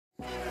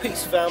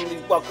Peace, family.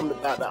 Welcome to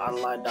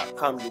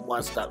BattleOnline.com, your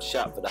one-stop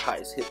shop for the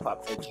highest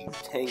hip-hop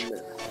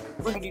edutainment.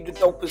 Bringing you the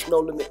dopest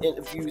no-limit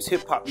interviews,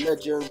 hip-hop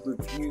legends,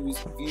 reviews,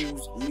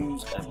 views,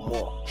 news, and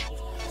more.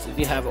 So if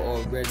you haven't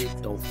already,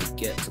 don't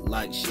forget to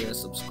like, share,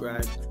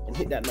 subscribe, and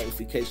hit that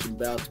notification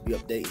bell to be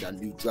updated on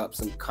new drops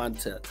and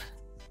content.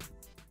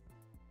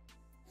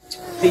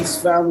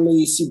 Peace,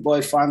 family. It's your boy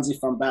Fonzie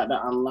from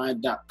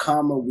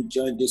BattleOnline.com, and we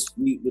joined this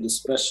week with a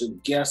special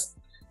guest,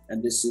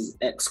 and this is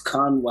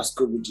X-Conn. What's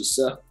good with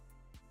yourself?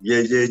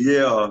 Yeah.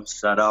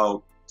 Shout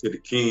out to the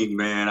king,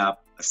 man. I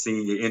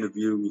seen your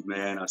interviews,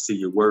 man. I see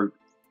your work.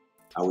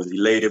 I was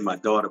elated. My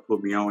daughter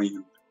put me on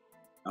you.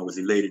 I was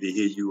elated to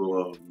hear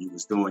you. You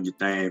was doing your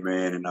thing,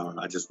 man. And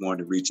I just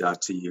wanted to reach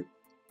out to you,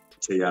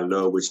 tell you I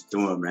love what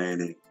you're doing, man.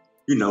 And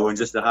and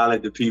just to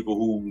highlight the people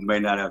who may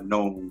not have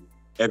known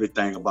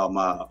everything about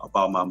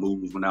my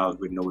moves when I was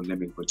with No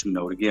Limit, but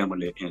to give them a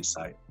little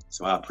insight.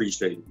 So I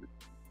appreciate it.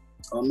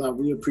 Oh no,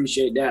 we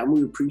appreciate that, and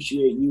we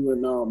appreciate you,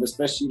 and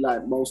especially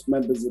like most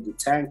members of the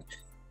tank,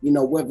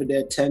 whether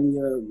their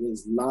tenure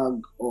was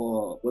long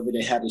or whether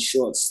they had a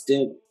short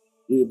stint,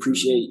 we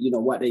appreciate,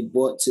 what they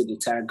brought to the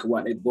tank and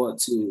what they brought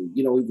to,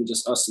 even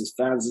just us as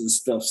fans and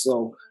stuff.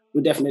 So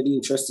we're definitely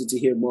interested to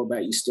hear more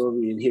about your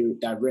story and hear it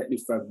directly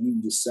from you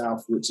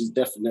yourself, which is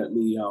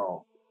definitely,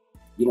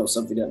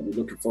 something that we're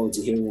looking forward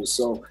to hearing.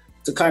 So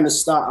to kind of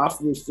start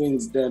off with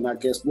things, then I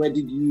guess where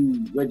did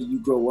you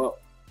grow up?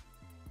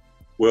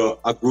 Well,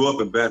 I grew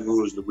up in Baton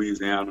Rouge,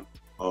 Louisiana.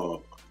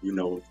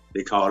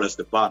 They call us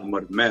the bottom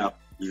of the map.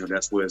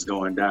 That's where it's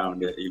going down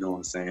there, you know what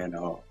I'm saying?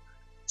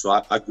 So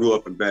I grew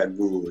up in Baton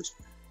Rouge,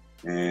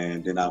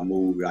 and then I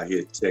moved out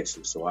here to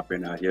Texas. So I've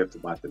been out here for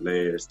about the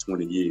last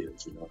 20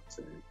 years, you know what I'm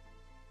saying?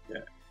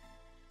 Yeah.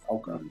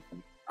 Okay.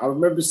 I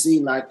remember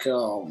seeing it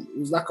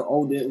was like an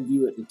old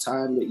interview at the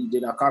time that you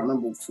did. I can't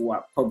remember for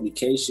what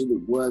publication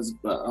it was,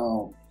 but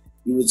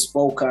you had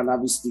spoke on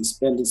obviously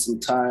spending some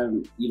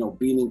time,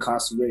 being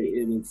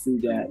incarcerated and through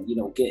that,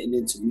 getting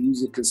into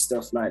music and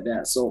stuff like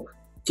that. So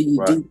can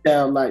you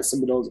detail like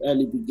some of those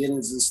early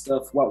beginnings and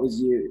stuff? What was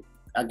your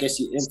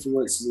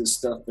influences and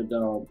stuff,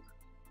 and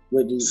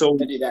where did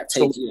that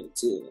take you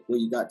to where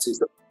you got to?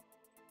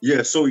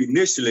 So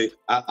initially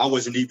I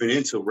wasn't even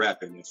into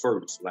rapping at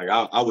first. Like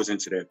I was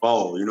into that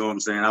ball, you know what I'm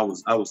saying? I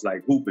was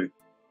like hooping.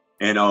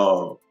 And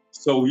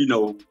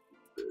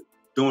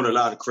doing a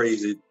lot of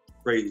crazy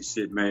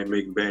shit, man,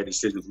 making bad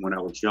decisions when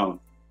I was young.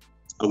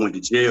 I went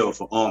to jail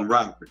for armed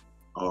robbery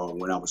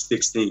when I was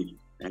 16.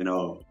 And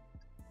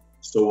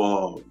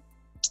so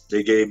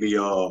they gave me,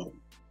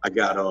 I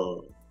got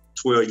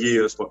 12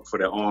 years for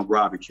that armed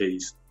robbery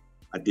case.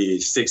 I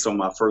did 6 on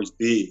my first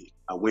bid.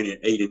 I went in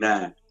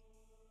 89.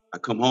 I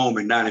come home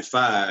in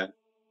 95.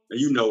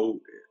 And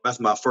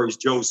that's my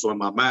first joke. So in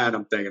my mind,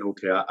 I'm thinking,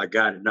 okay, I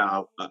got it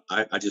now.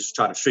 I just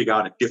try to figure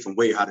out a different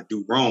way how to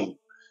do wrong.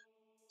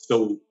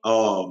 So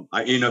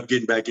I ended up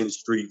getting back in the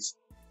streets,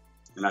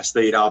 and I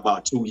stayed out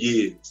about 2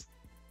 years,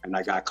 and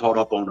I got caught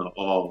up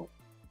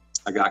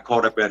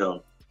at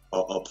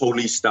a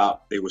police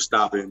stop. They were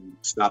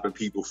stopping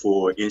people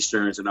for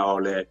insurance and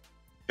all that.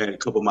 Had a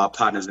couple of my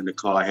partners in the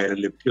car. I had a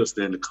little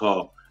pistol in the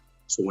car.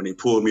 So when they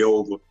pulled me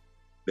over,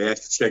 they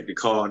asked to check the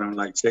car, and I'm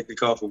like, check the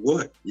car for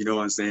what? You know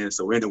what I'm saying?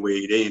 So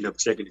anyway, they ended up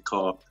checking the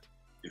car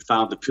and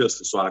found the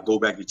pistol. So I go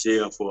back to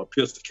jail for a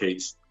pistol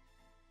case.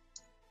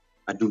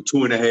 I do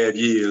 2.5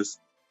 years,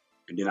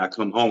 and then I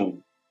come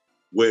home.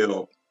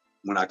 Well,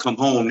 when I come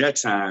home that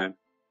time,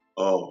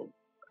 one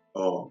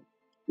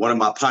of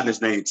my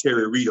partners named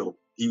Terry Rito,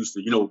 he used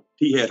to,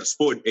 he had a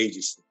sporting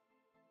agency,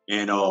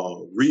 and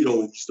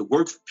Rito used to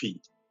work for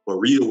Pete, but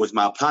Rito was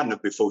my partner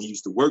before he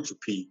used to work for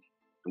Pete,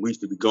 and we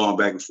used to be going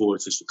back and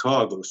forth to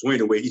Chicago. So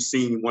anyway, he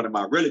seen one of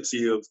my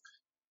relatives,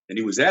 and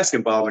he was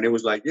asking about him, and it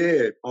was like,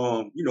 yeah,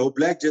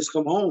 Black just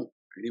come home,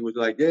 and he was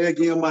like, yeah,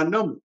 give him my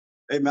number.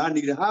 Hey, man, I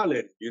need to holler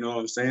at him, you know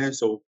what I'm saying?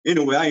 So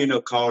anyway, I ended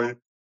up calling.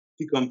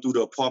 He come through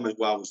the apartment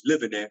where I was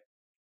living at.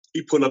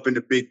 He pull up in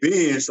the big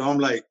Benz, so I'm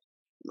like,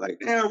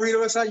 damn,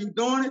 Rito, that's how you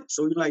doing it?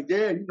 So he's like,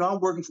 yeah, I'm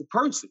working for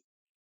Percy.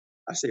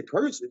 I say,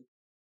 Percy?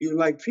 He was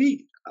like,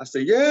 Pete. I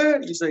said, yeah?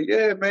 He said,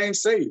 yeah, man,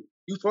 say,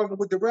 you fucking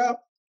with the rap?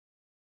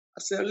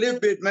 I said, a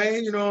little bit,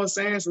 man, you know what I'm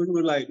saying? So he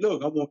was like,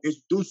 look, I want to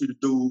introduce you to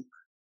dude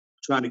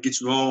trying to get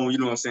you on, you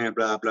know what I'm saying,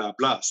 blah, blah,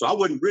 blah. So I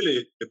wasn't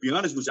really, to be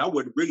honest with you, I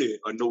wasn't really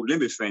a No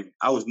Limit fan.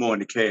 I was more in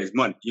the Cash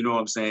Money, you know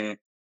what I'm saying?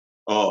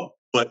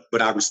 But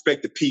I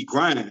respect the Pete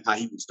grind, how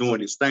he was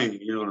doing his thing,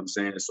 you know what I'm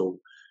saying? So,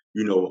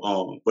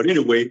 but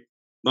anyway,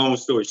 long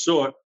story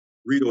short,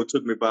 Rito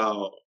took me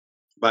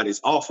by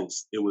his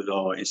office. It was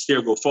in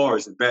Sherwood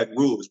Forest in Baton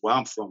Rouge, where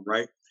I'm from,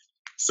 right?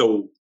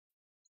 So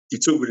he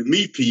took me to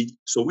meet Pete.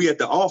 So we at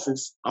the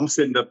office, I'm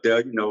sitting up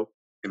there,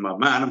 in my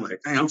mind, I'm like,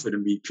 hey, I'm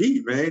finna meet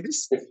Pete, man.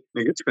 This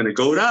nigga, it's finna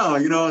go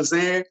down, you know what I'm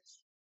saying?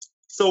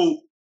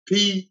 So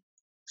P,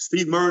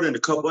 C Murder, and a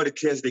couple other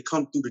cats, they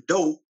come through the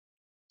door.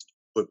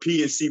 But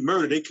P and C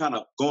Murder, they kind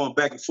of going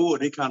back and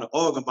forth. They kind of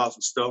arguing about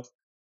some stuff.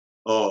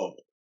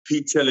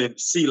 P telling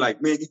C,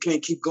 like, man, you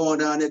can't keep going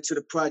down there to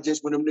the projects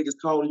when them niggas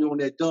calling you on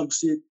that dumb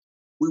shit.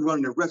 we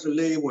run the record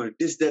label and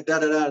this, that, da,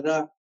 da, da,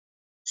 da.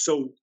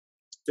 So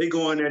they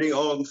go in there, they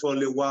arguing for a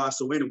little while.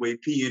 So anyway,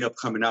 P ended up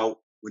coming out.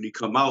 When he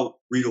come out,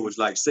 Rito was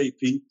like, say,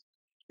 P,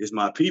 it's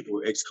my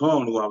people.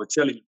 X-Conn, who I was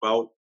telling you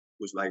about,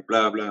 was like,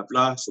 blah, blah,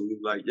 blah. So he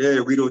was like, yeah,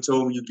 Rito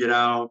told me you get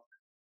out.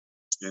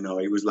 You know,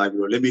 he was like,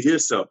 well, let me hear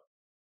something.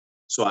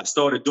 So I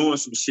started doing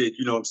some shit,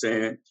 you know what I'm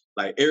saying?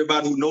 Like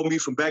everybody who know me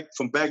from back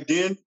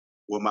then,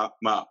 well,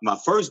 my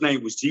first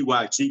name was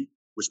GYG,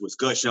 which was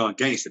Gus Young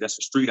Gangster. That's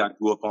the street I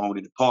grew up on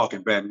in the park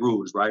in Baton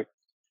Rouge, right?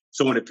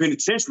 So in the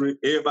penitentiary,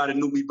 everybody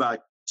knew me by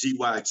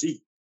GYG.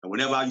 And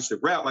whenever I used to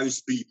rap, I used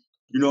to be,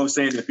 you know what I'm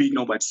saying, and beating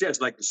on my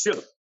chest like the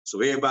shit.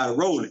 So everybody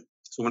rolling.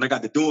 So when I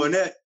got to doing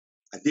that,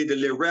 I did the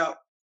little rap.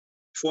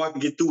 Before I can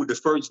get through with the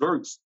first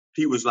verse,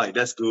 he was like,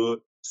 that's good.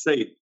 Say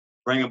it.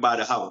 Bring him by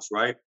the house,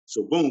 right?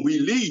 So boom, we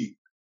leave.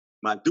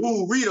 My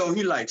dude, Rito,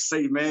 he like,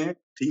 say, man,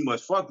 he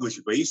must fuck with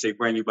you, but he say,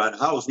 bring you by the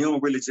house. He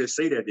don't really just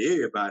say that to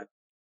everybody.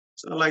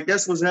 So I'm like,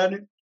 that's what's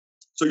happening.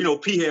 So, you know,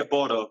 P had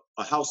bought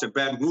a house in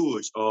Baton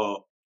Rouge,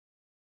 well,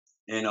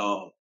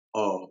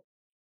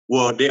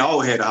 they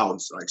all had a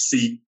house, like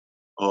C,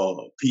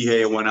 P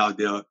had one out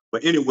there.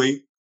 But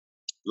anyway,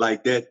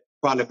 like that,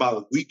 probably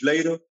about a week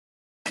later,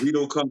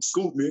 Rito come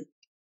scoop me.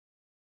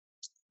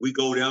 We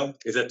go there,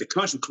 it's at the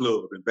country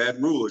club in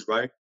Baton Rouge,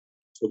 right?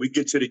 So we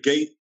get to the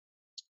gate,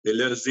 they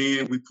let us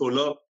in, we pull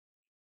up,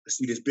 I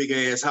see this big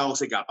ass house,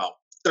 they got about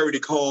 30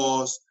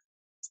 cars,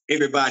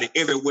 everybody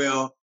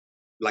everywhere,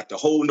 like the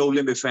whole No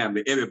Limit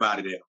family,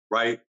 everybody there,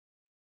 right?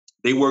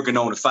 They working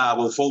on the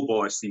 504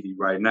 Boyz CD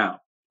right now.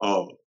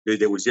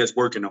 They was just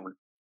working on it.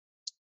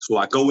 So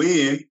I go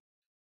in,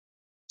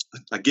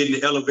 I get in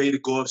the elevator,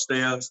 go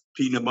upstairs,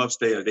 Pete them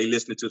upstairs. They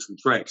listening to some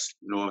tracks,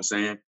 you know what I'm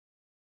saying?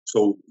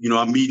 So, you know,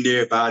 I'm meeting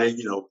everybody,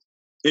 you know.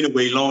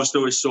 Anyway, long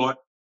story short,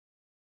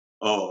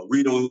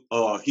 Rito,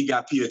 he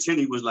got P attention.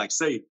 He was like,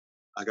 say,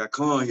 I got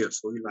Con here.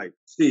 So he like,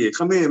 shit,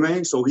 come in,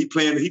 man. So he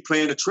playing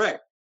the track.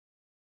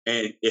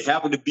 And it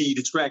happened to be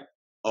the track,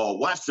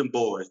 Watch Them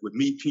Boys with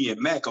me, P, and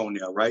Mac on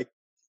there, right?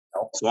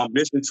 So I'm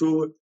listening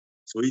to it.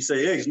 So he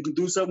say, hey, you can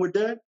do something with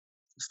that?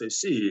 I said,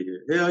 shit,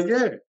 hell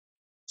yeah.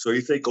 So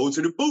he say, go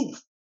to the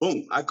booth.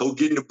 Boom. I go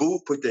get in the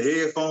booth, put the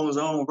headphones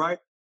on, right?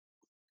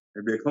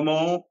 And then come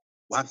on,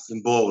 watch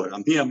them boys.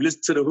 I'm here, I'm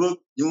listening to the hook.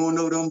 You don't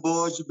know them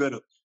boys, you better.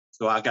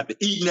 So I got to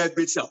eating that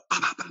bitch up.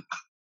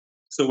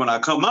 So when I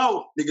come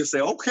out, niggas say,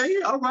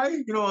 okay, all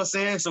right, you know what I'm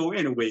saying? So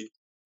anyway,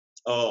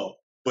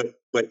 but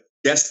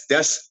that's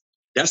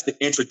the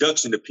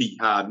introduction to Pete,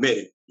 how I met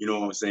him, you know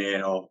what I'm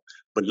saying?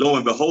 But lo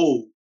and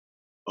behold,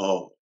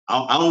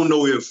 I don't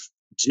know if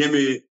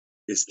Jimmy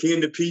is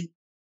kin to Pete,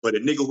 but a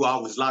nigga who I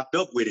was locked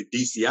up with at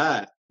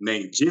DCI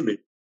named Jimmy,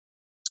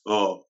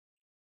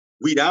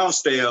 we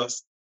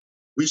downstairs,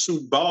 we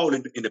shoot ball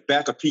in the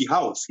back of Pete's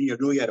house. He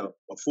knew he had a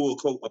full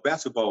coat, a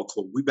basketball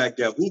coat. We back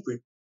there hooping,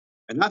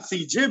 and I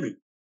see Jimmy.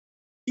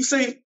 He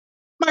say,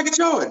 Michael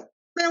Jordan,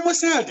 man,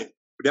 what's happening?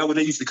 But that what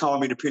they used to call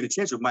me in the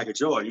penitentiary, Michael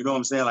Jordan. You know what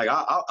I'm saying? Like,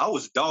 I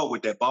was a dog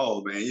with that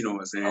ball, man. You know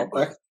what I'm saying?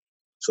 Okay.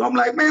 So I'm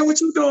like, man, what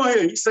you doing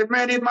here? He said,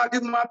 man, these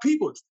my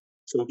people.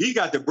 So he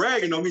got to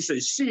bragging on me. He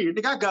said, shit,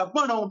 nigga, I got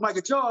money on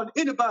Michael Jordan,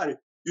 anybody.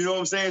 You know what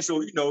I'm saying?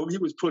 So, you know, he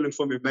was pulling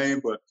for me,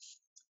 man.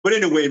 But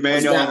anyway, man.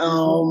 Was that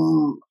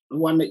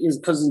one that is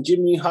cousin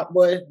Jimmy, Hot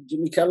Boy,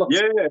 Jimmy Keller?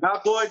 Yeah,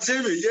 Hot Boy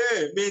Jimmy,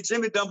 yeah. Me and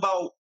Jimmy done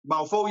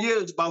about 4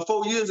 years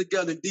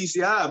together in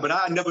DCI, but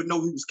I never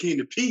know he was kin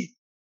to Pete.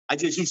 I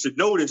just used to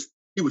notice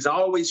he was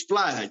always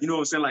fly. You know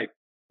what I'm saying?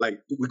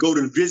 Like we go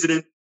to the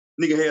visiting,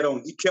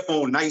 nigga he kept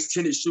on nice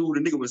tennis shoes.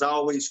 The nigga was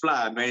always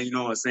fly, man. You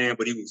know what I'm saying?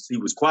 But he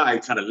was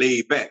quiet, kind of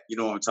laid back. You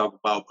know what I'm talking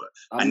about? But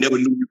I never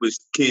knew he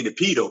was kin to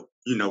Pete, though,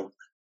 you know.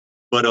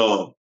 But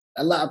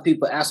a lot of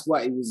people ask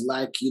what he was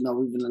like, you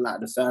know, even a lot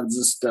of the fans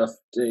and stuff.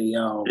 They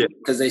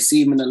because they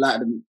see him in a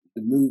lot of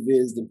the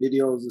movies, the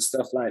videos and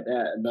stuff like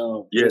that, and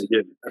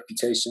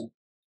reputation.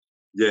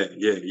 Yeah.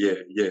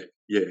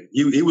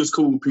 He was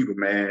cool people,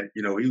 man.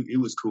 You know, he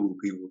was cool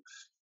people.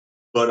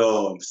 But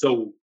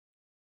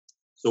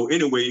so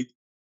anyway,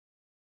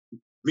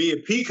 me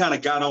and P kind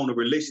of got on a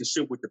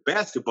relationship with the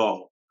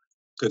basketball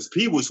because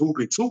P was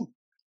hooping too.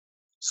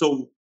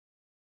 So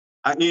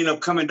I ended up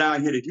coming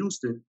down here to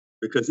Houston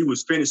because he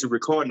was finishing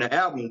recording the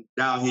album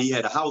down here. He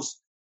had a house.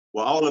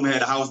 Well, all of them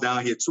had a house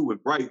down here too in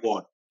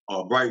Brightwater,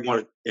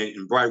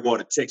 in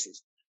Brightwater,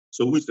 Texas.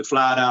 So we used to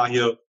fly down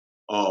here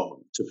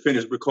to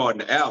finish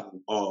recording the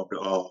album,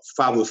 the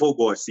 504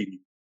 Boyz CD.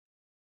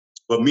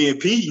 But me and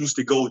P used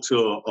to go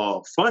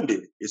to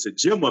Funded. It's a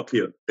gym up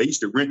here. They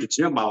used to rent the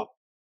gym out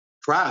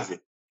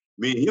private.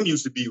 Me and him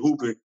used to be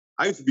hooping.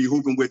 I used to be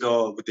hooping with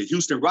the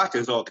Houston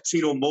Rockets,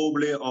 Catino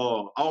Mobley,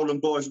 all them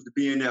boys used to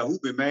be in there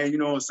hooping, man. You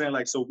know what I'm saying?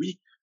 Like, so we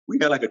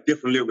had like a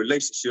different little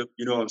relationship.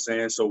 You know what I'm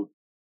saying? So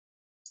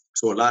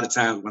a lot of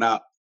times when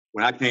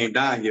I came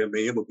down here,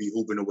 man, him would be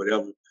hooping or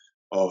whatever.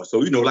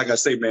 So, you know, like I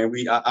say, man,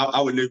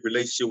 our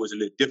relationship was a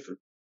little different.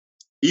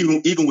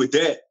 Even with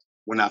that,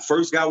 when I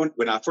first got with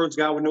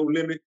No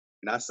Limit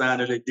and I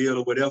signed a little deal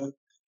or whatever,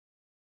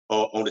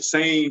 on the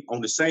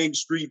same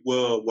street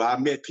where I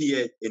met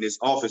P in his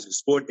office, his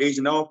sport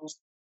agent office,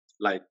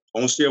 like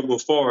on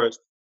Sherwood Forest,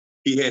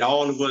 he had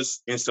all of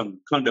us in some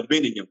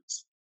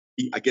condominiums.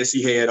 I guess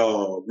he had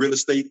real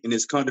estate in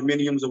his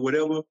condominiums or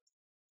whatever.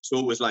 So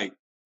it was like,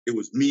 it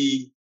was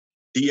me,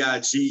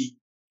 D.I.G.,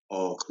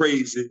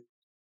 Crazy,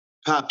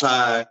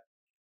 Popeye. I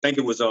think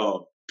it was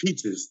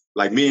Peaches.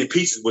 Like me and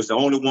Peaches was the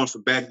only one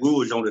from Baton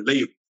Rouge on the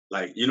label.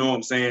 Like, you know what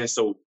I'm saying?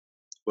 So,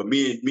 but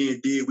me and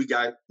D.I.G.,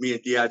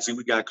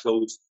 we got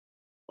close.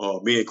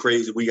 Me and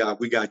Crazy, we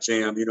got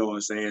jam, you know what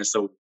I'm saying?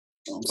 So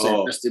I'm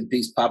saying rest in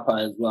peace,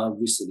 Popeye as well. I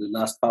recently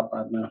lost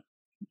Popeye now.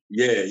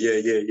 Yeah.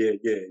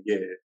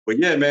 But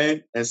yeah,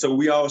 man. And so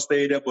we all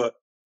stayed up. But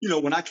you know,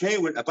 when I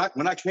came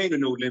to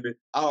No Limit,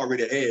 I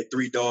already had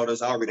 3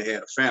 daughters. I already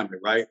had a family,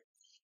 right?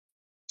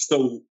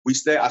 So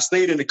I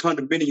stayed in the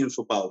condominium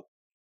for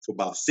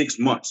about 6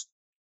 months.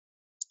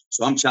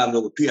 So I'm trying to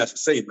know what P has to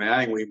say, man.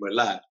 I ain't gonna even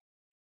lie.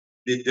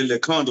 The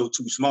condo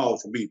too small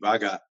for me, but I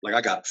got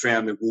a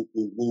family. Whoop,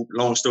 whoop, whoop.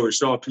 Long story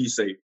short, P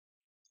say,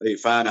 hey,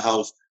 find a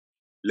house.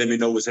 Let me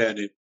know what's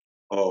happening.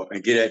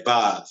 And get at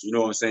Boz. You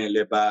know what I'm saying?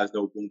 Let Boz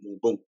know, boom, boom,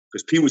 boom.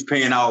 Because P was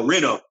paying our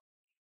rent up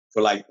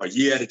for like a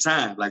year at a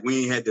time. Like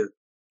we ain't had to,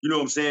 you know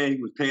what I'm saying?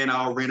 He was paying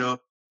our rent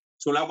up.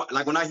 So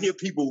like when I hear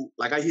people,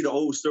 like I hear the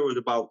old stories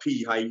about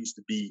P, how he used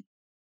to be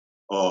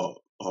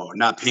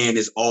not paying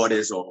his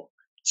artists or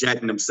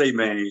jacking them, say,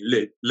 man,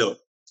 look.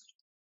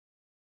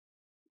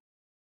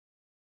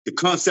 The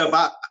concept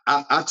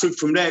I took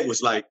from that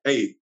was like,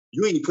 hey,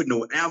 you ain't putting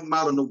no album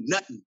out or no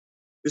nothing.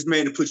 This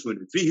man that puts you in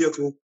the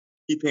vehicle,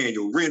 he paying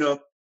your rent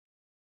up,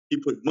 he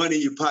put money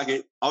in your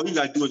pocket. All you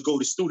gotta do is go to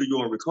the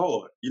studio and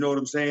record. You know what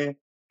I'm saying?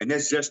 And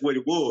that's just what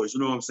it was.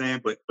 You know what I'm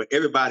saying? But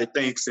everybody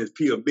thinks since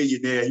P a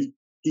millionaire,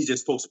 he's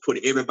just supposed to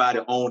put everybody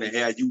on and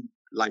have you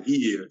like he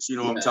is. You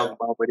know what I'm talking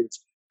about? But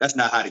that's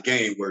not how the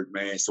game works,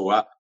 man. So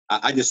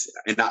I used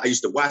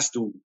to watch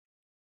dude.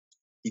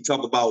 He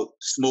talk about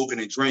smoking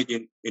and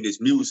drinking in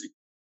his music.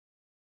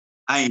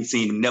 I ain't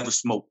seen him never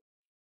smoke.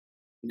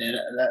 Yeah,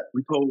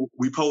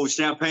 We pulled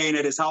champagne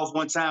at his house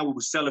one time. We were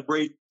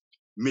celebrating.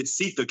 Miss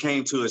Sita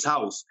came to his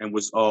house and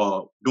was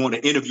doing an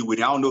interview with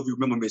him. I don't know if you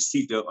remember Miss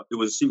Sita.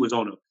 She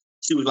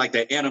was like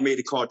that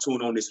animated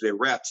cartoon on this little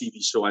rap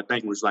TV show. I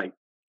think it was like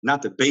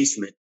not The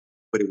Basement,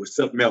 but it was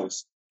something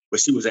else. But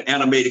she was an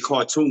animated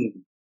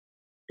cartoon.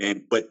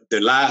 But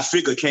the live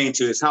figure came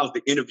to his house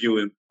to interview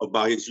him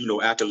about his,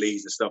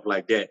 accolades and stuff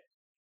like that.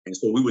 And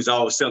so we was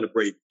all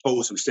celebrating,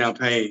 poured some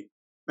champagne.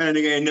 Man,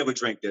 nigga ain't never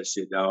drank that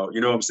shit, dog.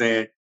 You know what I'm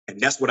saying? And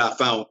that's what I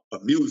found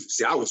amusing.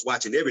 See, I was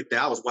watching everything.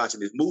 I was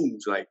watching his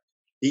moves. Like,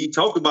 he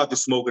talked about the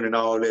smoking and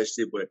all that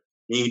shit, but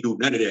he ain't do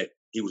none of that.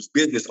 He was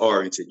business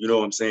oriented. You know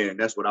what I'm saying?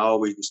 That's what I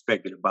always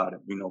respected about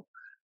him,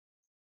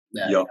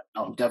 Yeah,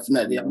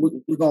 definitely.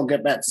 We're going to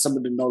get back to some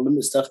of the No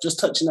Limit stuff. Just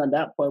touching on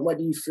that point, what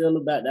do you feel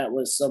about that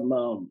with some,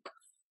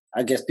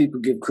 I guess people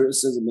give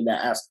criticism in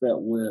that aspect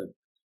where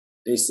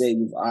they say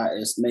with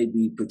artists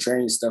maybe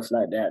portraying stuff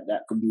like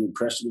that could be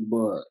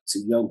impressionable to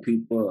young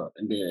people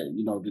and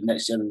the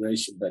next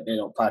generation, but they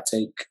don't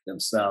partake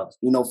themselves.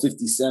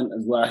 50 Cent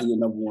as well, he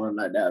another one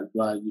like that as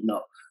well,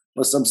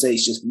 But some say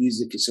it's just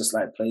music, it's just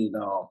like playing a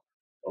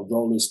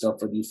role and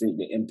stuff, or do you think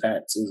the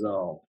impact is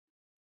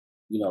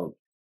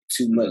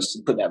too much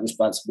to put that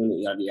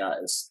responsibility on the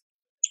artist?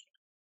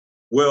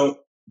 Well,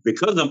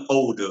 because I'm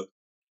older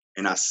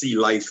and I see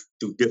life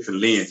through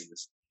different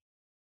lenses,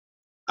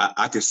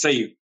 I can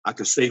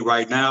say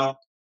right now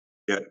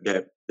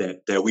that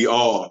we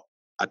are,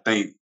 I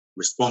think,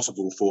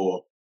 responsible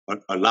for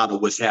a lot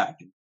of what's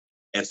happening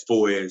as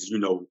far as,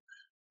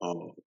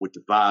 with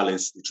the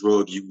violence, the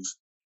drug use,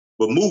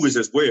 but movies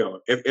as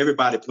well.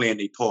 Everybody playing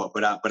their part,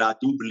 but I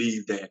do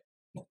believe that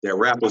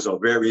rappers are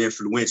very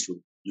influential.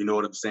 You know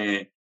what I'm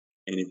saying?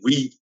 And if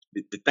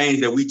the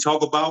things that we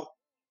talk about,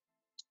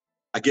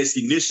 I guess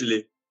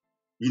initially,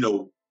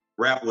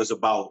 rap was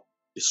about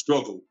the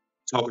struggle,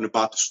 talking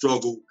about the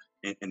struggle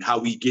and how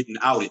we getting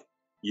out it.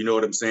 You know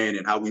what I'm saying?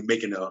 And how we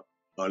making a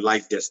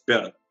life that's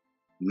better.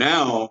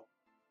 Now,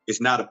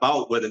 it's not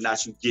about whether or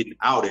not you getting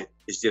out it.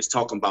 It's just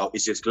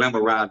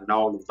glamorizing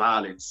all the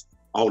violence,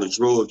 all the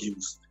drug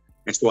use.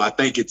 And so I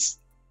think it's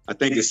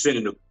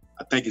sending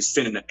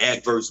an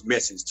adverse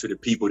message to the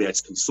people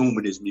that's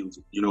consuming this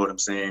music. You know what I'm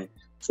saying?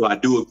 So I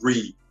do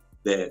agree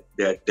that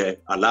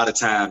a lot of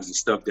times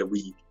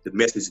the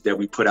message that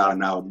we put out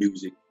in our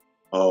music,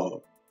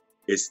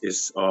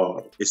 it's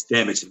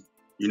damaging.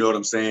 You know what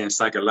I'm saying?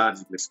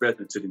 Psychologically,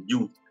 especially to the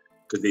youth,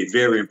 because they're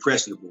very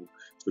impressionable.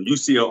 So you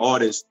see an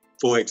artist,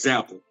 for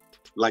example,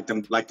 like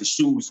the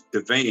shoes,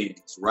 the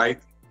Vans,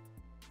 right?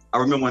 I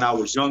remember when I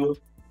was younger,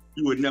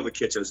 you would never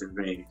catch us in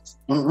Vans.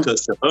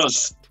 Because to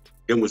us,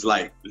 it was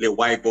like little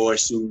white boy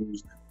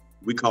shoes.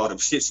 We called them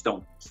shit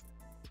stones.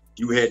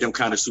 You had them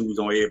kind of shoes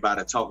on,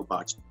 everybody talk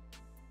about you.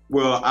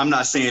 Well, I'm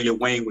not saying Lil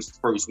Wayne was the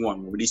first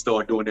one. When he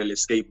started doing that little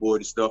skateboard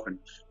and stuff and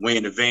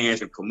wearing the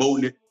Vans and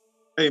promoting it,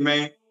 hey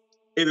man,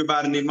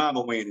 everybody and their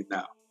mama wearing it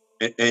now.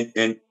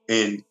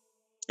 And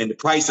the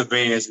price of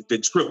Vans has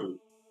been tripled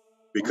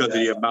because of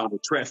the amount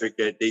of traffic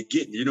that they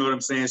get. You know what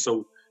I'm saying?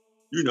 So,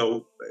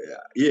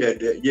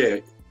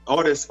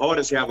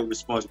 artists have a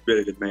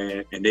responsibility,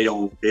 man, and they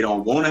don't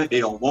want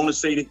to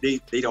say that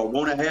they don't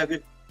want to have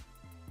it,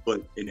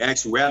 but in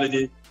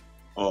actuality,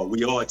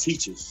 we are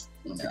teachers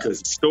because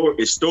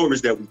it's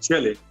stories that we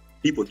tell it,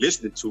 people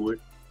listening to it,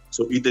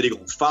 so either they're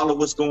gonna follow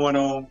what's going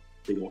on,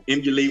 they're gonna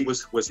emulate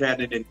what's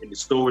happening in the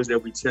stories that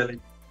we telling,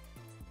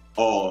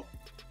 or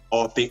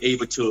if they're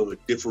able to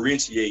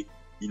differentiate,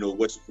 you know,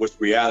 what's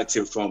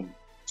reality from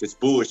just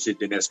bullshit,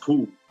 then that's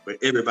cool. But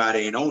everybody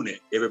ain't on it.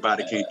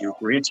 Everybody can't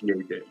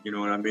differentiate that. You know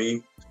what I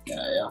mean?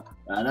 Yeah.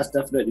 That's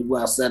definitely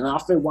well said. And I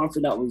think one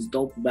thing that was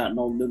dope about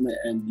No Limit,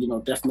 and you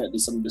know, definitely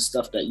some of the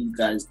stuff that you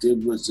guys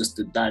did was just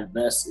the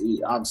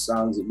diversity of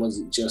songs. It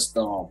wasn't just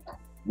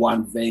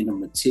one vein of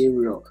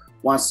material.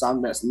 One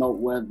song that's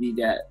noteworthy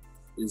that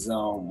is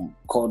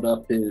called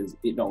up is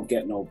 "It Don't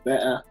Get No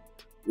Better,"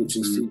 which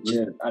was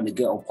featured on the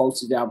Ghetto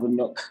Postage album.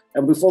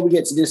 And before we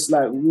get to this,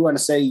 like, we want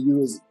to say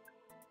you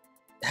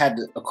had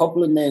a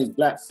couple of names,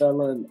 Black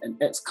Felon and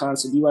X-Conn.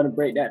 So do you want to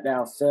break that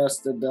down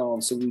first, and,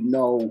 so we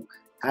know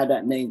how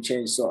that name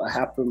change sort of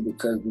happened,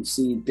 because we've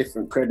seen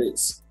different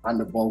credits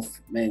under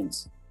both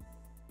names.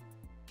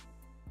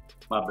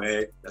 My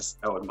bad. That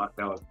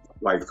was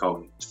why you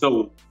called it.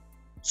 So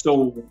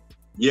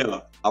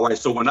yeah. All right.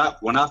 So when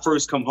I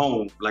first come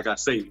home, like I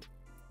say,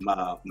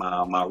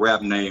 my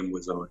rap name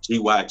was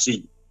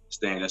GYG,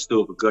 that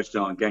stood for Gut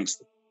Young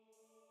Gangster.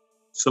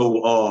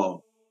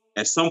 So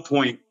at some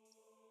point,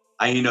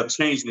 I ended up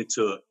changing it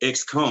to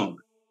X-Conn,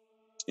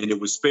 and it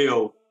was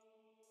spelled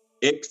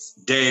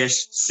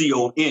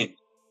X-C-O-N.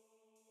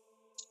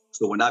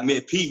 So when I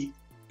met P,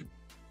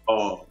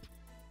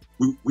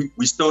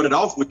 we started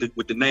off with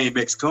the name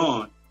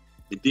X-Conn,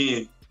 and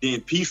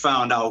then P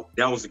found out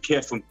that was a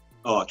cat from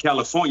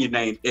California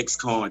named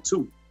X-Conn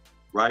too,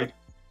 right?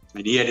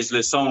 And he had this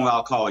little song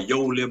out called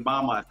Yo Lil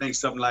Mama, I think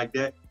something like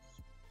that.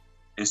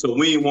 And so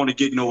we didn't want to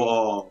get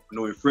no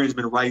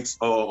infringement rights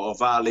or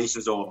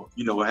violations, or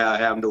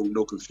have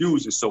no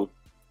confusion. So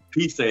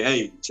Pete said,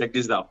 "Hey, check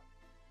this out.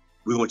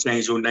 We're gonna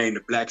change your name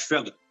to Black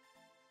Felon."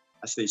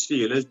 I said,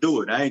 "Shit, let's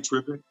do it. I ain't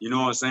tripping." You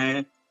know what I'm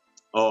saying?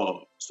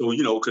 So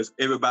because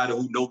everybody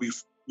who know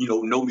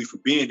me for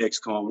being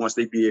X-Conn, once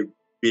they be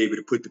able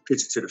to put the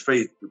picture to the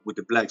face with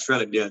the Black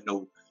Felon, they'll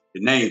know the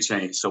name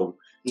change. So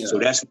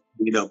that's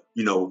we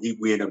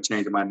ended up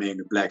changing my name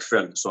to Black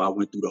Felon. So I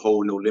went through the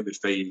whole No Limit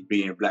phase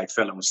being Black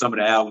Felon on some of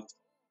the albums.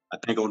 I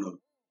think on the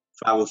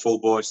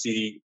 504 Boyz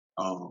CD,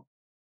 I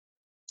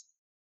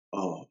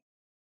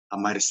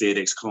might have said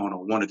X-Conn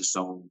on one of the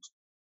songs.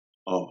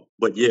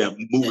 But yeah,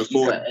 moving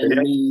forward.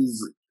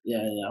 Enemies,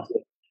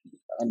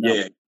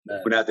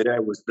 But after that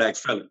it was Black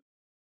Felon.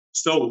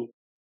 So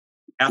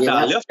after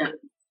I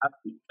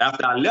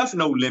left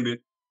No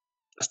Limit,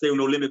 I stayed with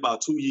No Limit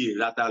about 2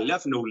 years. After I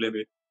left No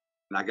Limit,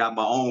 and I got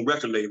my own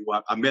record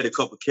label, I met a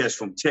couple of cats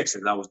from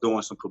Texas. I was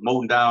doing some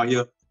promoting down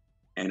here,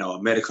 and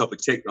met a couple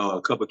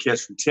of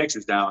cats from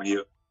Texas down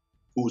here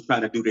who was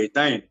trying to do their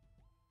thing.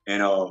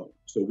 And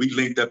so we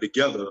linked up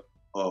together,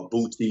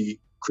 Booty,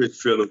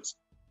 Chris Phillips,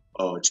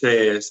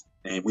 Chaz,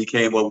 and we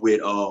came up with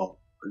a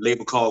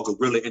label called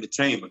Gorilla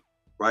Entertainment,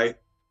 right?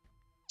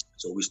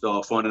 So we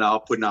started funding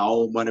out, putting our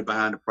own money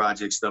behind the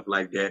project, stuff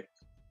like that.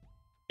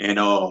 And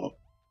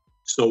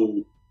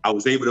so I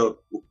was able to,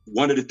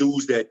 one of the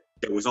dudes that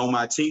was on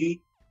my team,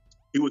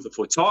 he was a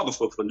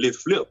photographer for Lil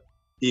Flip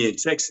here in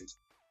Texas.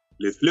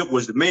 Lil Flip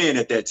was the man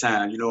at that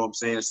time, you know what I'm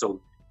saying?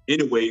 So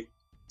anyway,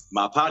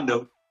 my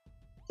partner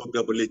hooked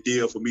up a little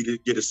deal for me to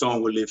get a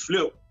song with Lil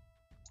Flip.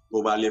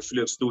 Go by Lil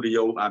Flip's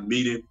studio, I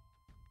meet him,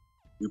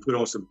 we put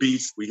on some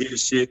beats, we hit the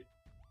shit,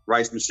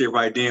 write some shit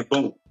right then,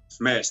 boom,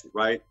 smashed it,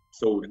 right?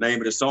 So the name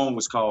of the song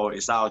was called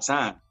It's Our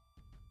Time.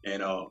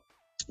 And it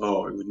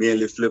was me and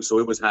Lil Flip, so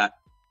it was hot.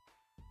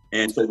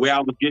 And so where I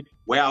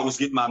was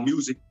getting my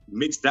music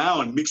mixed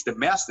down, mixed and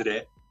mastered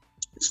at,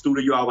 the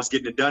studio I was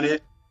getting it done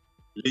at,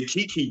 Lil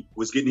Kiki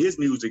was getting his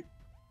music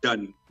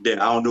done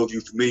there. I don't know if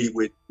you're familiar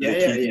with Lil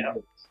Kiki.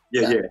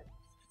 Yeah.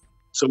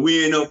 So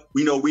we end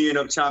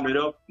up chopping it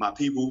up. My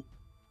people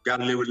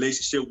got a little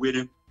relationship with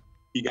him.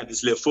 He got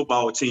this little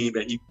football team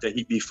that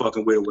he be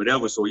fucking with or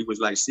whatever. So he was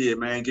like, "Shit,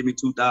 man, give me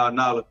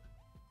 $2,000,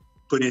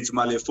 put it into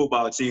my little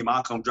football team.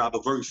 I'll come drop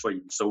a verse for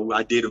you." So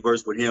I did a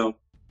verse with him.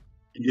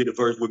 He did a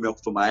verse with me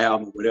for my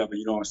album, whatever,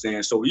 you know what I'm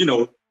saying? So,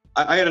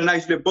 I had a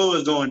nice little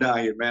buzz going down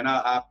here, man.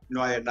 I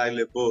had a nice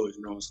little buzz,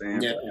 you know what I'm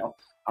saying? Yeah.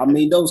 I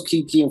mean, those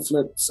Kiki and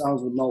Flip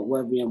songs were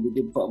noteworthy, and we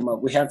did put them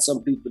up. We had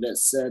some people that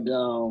said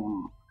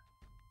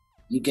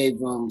you gave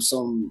them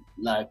some,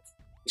 like,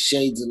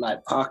 shades of,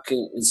 like,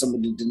 pocket and some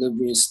of the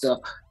delivery and stuff.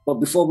 But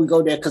before we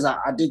go there, because I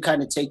did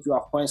kind of take you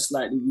off point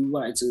slightly, we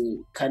wanted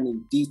to kind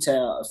of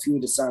detail a few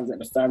of the songs that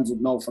the fans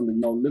would know from the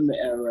No Limit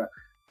era.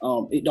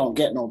 It Don't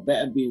Get No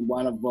Better being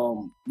one of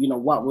them.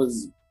 What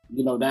was,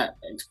 that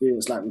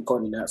experience like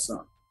recording that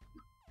song?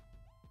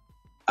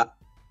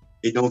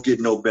 It Don't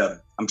Get No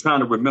Better. I'm trying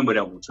to remember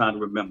that one. It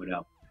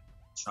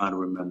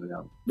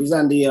was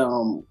on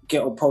the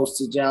Ghetto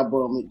Postage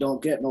album, It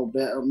Don't Get No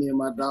Better. Me and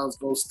my dogs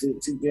go stick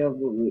together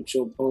with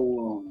your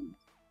poem.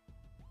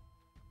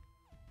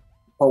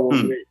 Poor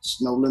Rich,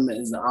 No Limit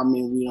is I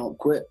mean we don't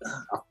quit.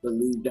 I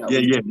believe that.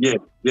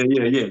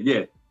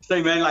 Yeah.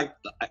 Say man, like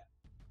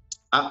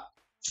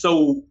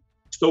so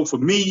for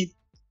me,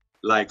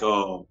 like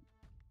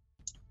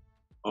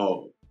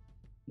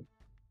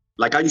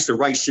like I used to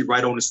write shit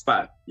right on the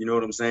spot. You know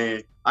what I'm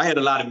saying? I had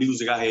a lot of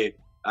music I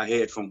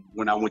had from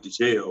when I went to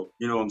jail.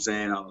 You know what I'm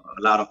saying? A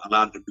lot of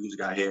the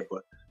music I had,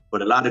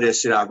 but a lot of that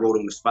shit I wrote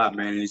on the spot,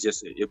 man.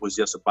 It was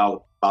just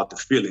about the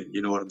feeling.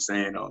 You know what I'm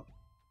saying?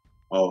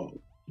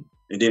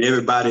 And then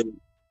everybody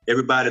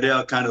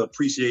there kind of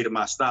appreciated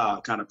my style,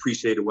 kind of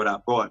appreciated what I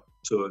brought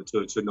to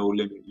No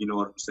Limit. You know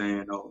what I'm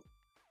saying?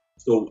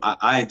 So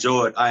I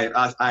enjoyed.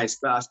 I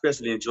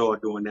especially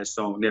enjoyed doing that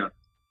song there.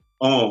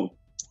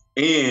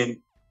 And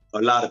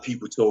a lot of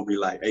people told me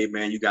like, "Hey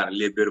man, you got a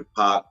little bit of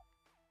pop,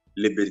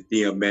 a little bit of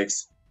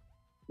DMX,"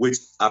 which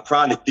I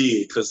probably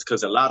did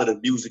because a lot of the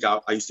music I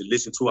used to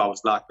listen to, I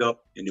was locked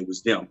up, and it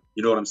was them.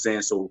 You know what I'm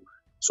saying? So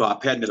I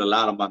patented a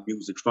lot of my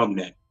music from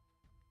that.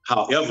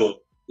 However,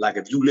 like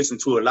if you listen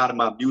to a lot of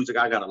my music,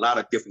 I got a lot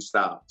of different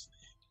styles.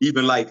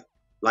 Even like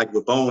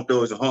with Bone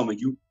Thugs and Harmony,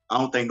 I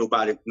don't think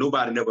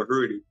nobody never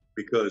heard it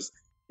because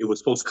it was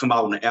supposed to come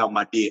out on the album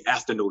I did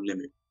after No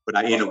Limit, but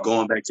I ended up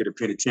going back to the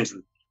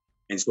penitentiary.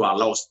 And so I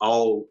lost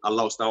all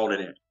of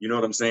that. You know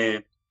what I'm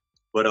saying?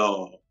 But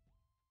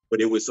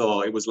it was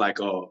like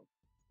all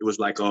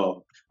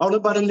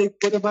about a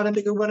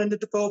nigga running at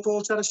the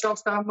 4-4, try to shop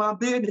style my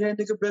business. That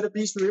nigga better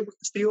be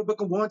still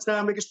booking one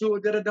time, making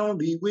sure that I don't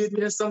be with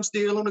me. And some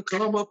still on the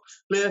come up.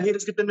 Player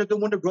haters get the nigga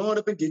want to run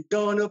up and get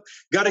done up.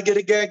 Gotta get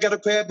a gag, gotta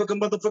pad, book a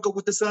motherfucker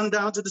with the sun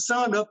down to the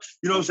sun up.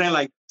 You know what I'm saying?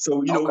 Like,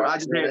 so, you know, I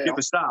just had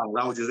different styles.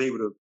 I was just able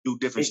to do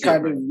different shit.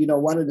 Kind of, you know,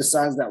 one of the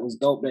songs that was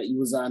dope that you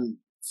was on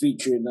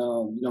featuring,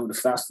 you know, the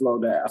fast flow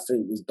that I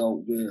think was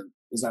dope. It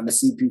was on the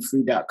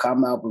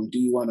CP3.com album, Do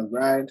You Wanna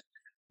Ride?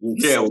 With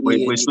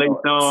Slate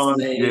Song.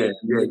 You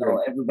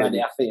know,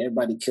 everybody, I think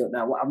everybody killed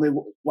that. I mean,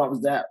 what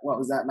was that? What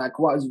was that like?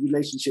 What was your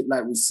relationship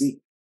like with C?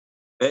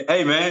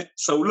 Hey man,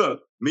 so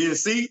look, me and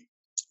C,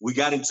 we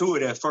got into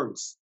it at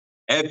first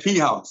at P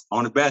House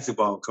on the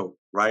basketball court,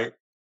 right?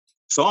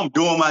 So I'm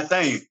doing my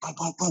thing, boom,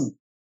 boom, boom.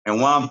 And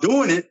while I'm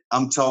doing it,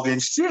 I'm talking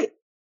shit.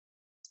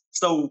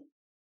 So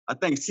I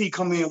think C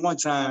come in one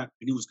time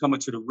and he was coming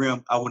to the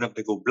rim. I went up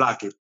to go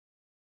block it.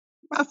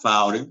 I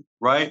fouled him,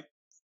 right?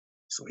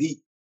 So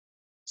he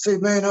said,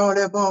 man, all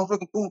that ball,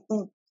 fucking boom,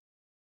 boom.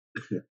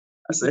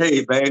 I said,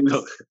 hey, man,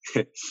 look.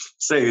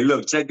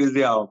 Look, check this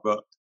out,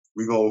 bro.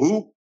 We gonna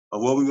hoop or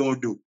what we gonna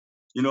do?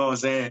 You know what I'm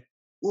saying?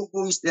 Whoop,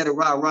 instead of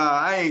rah,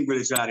 I ain't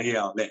really trying to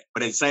hear all that.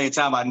 But at the same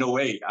time, I know,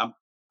 hey,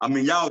 I'm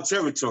in y'all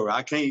territory.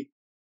 I can't,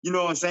 you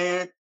know what I'm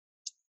saying?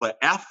 But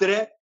after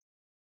that,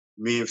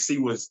 me and C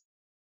we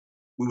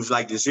was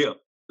like this here.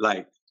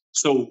 Like,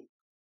 so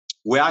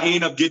where I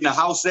ended up getting a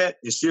house at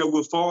in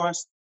Sherwood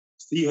Forest,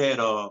 he had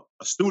a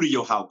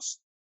studio house,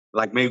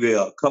 like maybe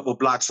a couple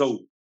blocks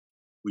over.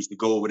 We used to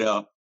go over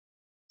there.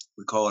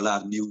 We call a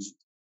lot of music.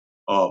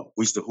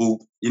 We used to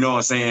hoop. You know what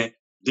I'm saying?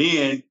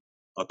 Then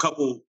a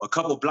couple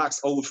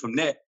blocks over from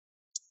that,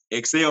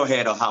 XL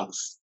had a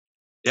house.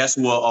 That's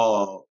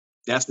what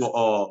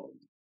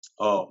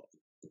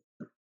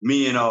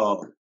me and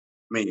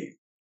man,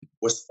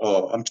 what's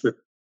I'm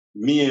tripping.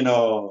 Me and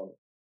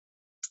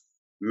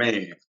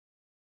man,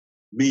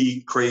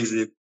 me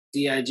crazy.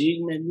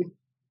 DIG maybe?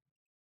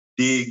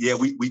 Yeah,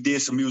 we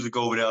did some music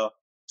over there.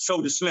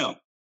 Soulja Slim.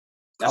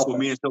 That's what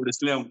me and Soulja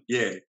Slim,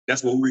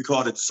 that's what we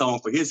recorded the song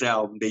for his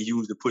album. They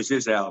used to push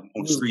his album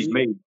on the Streets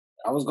Made.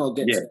 I was gonna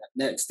get to that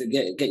next to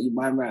get you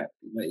mind right,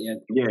 but yeah.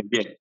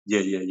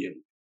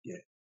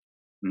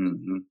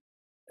 Mm-hmm.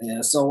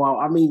 Yeah, so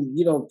I mean,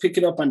 you know,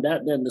 picking up on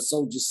that, then the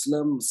Soulja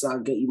Slim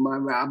song "Get You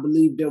Mind Right." I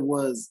believe there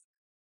was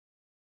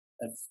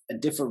a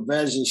different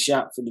version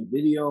shot for the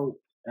video,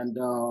 and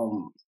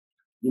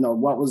you know,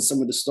 what was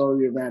some of the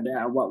story around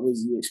that? What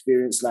was your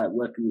experience like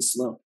working with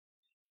Slim?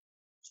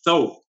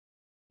 So,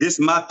 this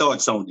is my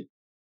thoughts on it,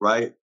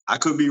 right? I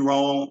could be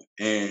wrong,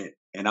 and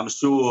I'm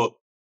sure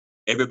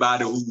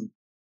everybody who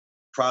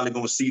probably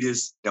gonna see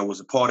this that was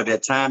a part of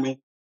that timing,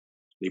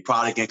 they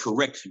probably can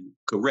correct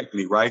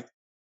me, right?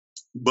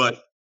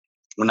 But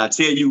when I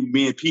tell you,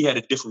 me and P had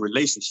a different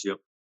relationship,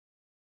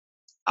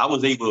 I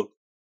was able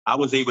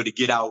to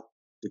get out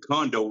the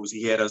condos.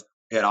 He had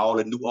all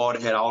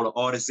the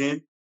artists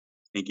in,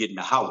 and get in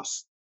the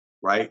house,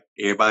 right?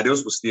 Everybody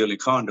else was still in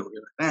condo.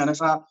 Man, that's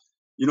how,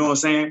 you know what I'm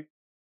saying?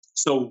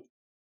 So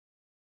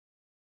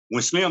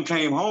when Slim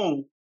came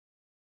home,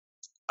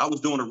 I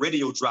was doing a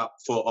radio drop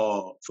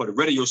for the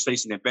radio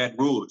station in Baton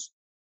Rouge,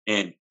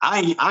 and I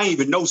ain't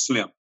even know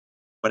Slim,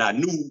 but I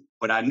knew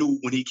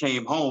when he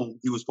came home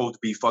he was supposed to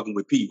be fucking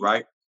with P,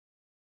 right?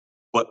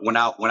 But when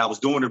I was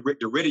doing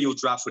the radio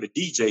drop for the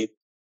DJ,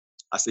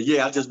 I said,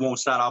 yeah, I just want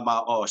to shout out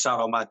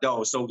my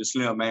dog, Soulja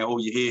Slim, man.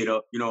 Hold your head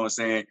up, you know what I'm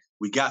saying?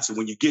 We got you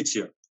when you get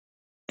here,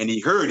 and he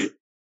heard it.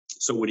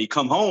 So when he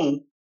come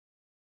home,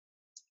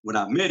 when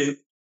I met him,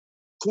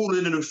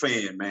 cooler than a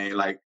fan, man,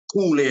 like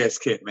cool ass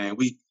cat, man.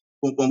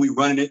 When we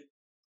running it.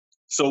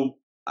 So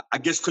I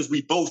guess because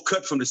we both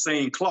cut from the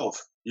same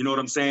cloth, You know what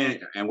I'm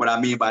saying? And what I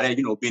mean by that,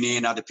 you know, been in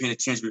and out the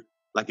penitentiary,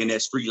 like in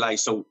that street life.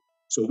 So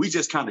we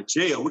just kind of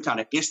jail. We kind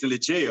of instantly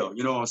jail.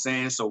 You know what I'm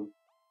saying? So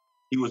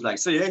he was like,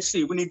 say, hey,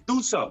 shit, we need to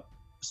do something.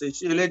 I said,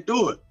 shit, let's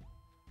do it.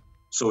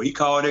 So he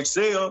called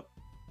Excel.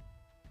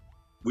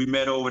 We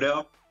met over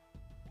there.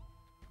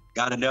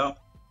 Got in there.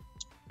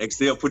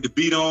 Excel put the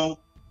beat on.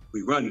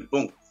 We running,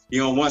 boom. He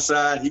on one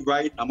side, he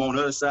right. I'm on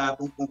the other side,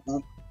 boom, boom,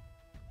 boom.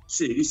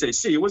 Shit, he said,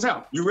 shit, what's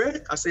up? You ready?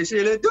 I said,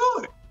 shit, let's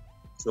do it.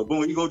 So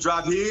boom, he go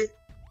drop here.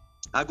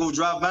 I go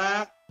drop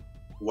mine.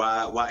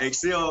 While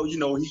Excel, you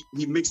know,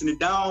 he mixing it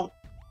down.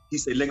 He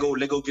said, let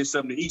go get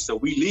something to eat. So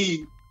we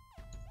leave.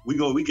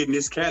 We get in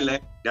this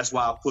Cadillac. That's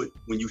why I put,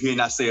 when you hear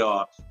and I say,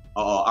 I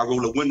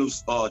roll the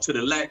windows to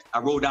the left. I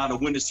roll down the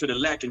windows to the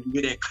left and you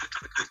hear that clack,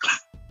 clack, clack,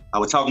 clack. I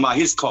was talking about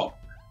his car,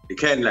 the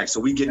Cadillac. So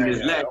we get in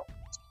this lack.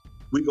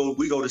 We go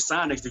to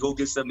Sonics to go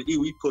get something to eat.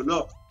 We pull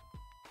up.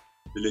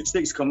 The little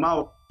chicks come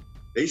out.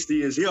 They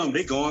see us him.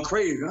 They going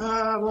crazy.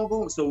 Boom,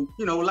 boom. So,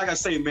 you know, like I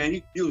say,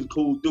 man, he was a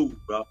cool dude,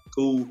 bro.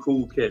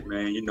 Cool kid,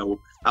 man. You know,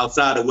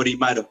 outside of what he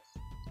might have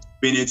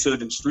been into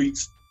the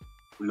streets,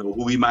 you know,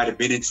 who he might have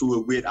been into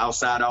it with,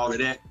 outside of all of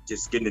that,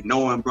 just getting to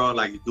know him, bro,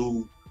 like a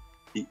dude.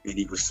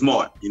 He was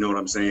smart, you know what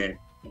I'm saying?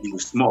 He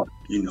was smart,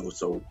 you know,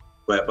 so.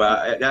 But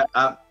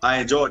I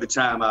enjoyed the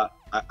time.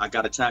 I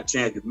got a chance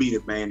to meet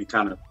him, man, and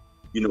kind of,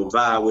 you know,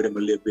 vibe with him a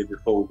little bit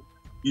before,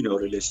 you know,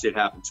 the little shit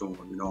happened to him,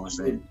 you know what I'm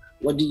saying?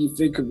 What do you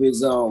think of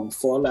his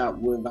fallout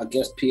with, I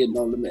guess, P and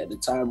No Limit at the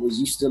time? Was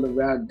you still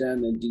around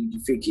then, and do you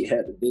think he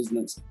had the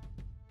business?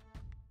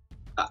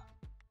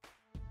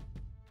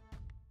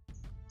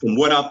 From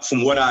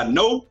what I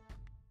know,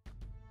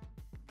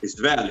 it's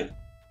valid.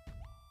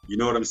 You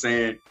know what I'm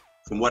saying?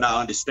 From what I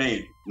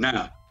understand.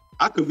 Now,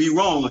 I could be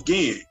wrong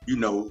again, you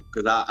know,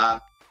 because I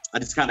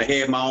just kind of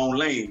had my own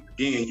lane.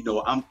 Again, you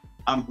know,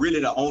 I'm really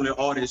the only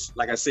artist,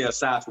 like I said,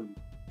 aside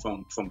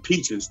from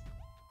Peaches,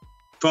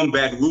 from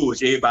Baton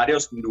Rouge. Everybody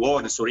else from New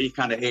Orleans, so they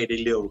kind of had their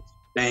little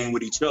thing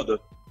with each other,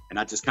 and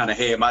I just kind of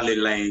had my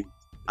little lane.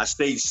 I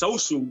stayed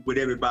social with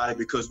everybody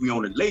because we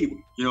on the label,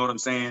 you know what I'm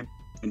saying?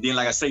 And then,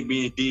 like I say,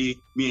 me and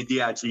DIG,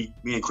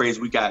 me and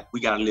Crazy, we got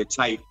a little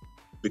tight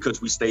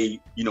because we stayed,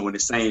 you know, in the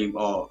same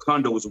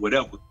condos or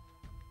whatever.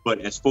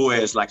 But as far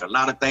as like a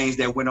lot of things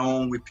that went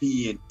on with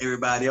P and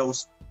everybody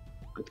else,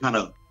 I kind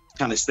of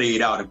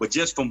stayed out. But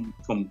just from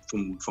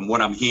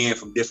what I'm hearing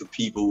from different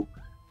people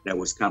that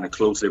was kind of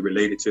closely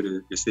related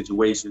to the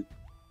situation,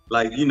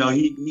 like, you know,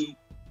 he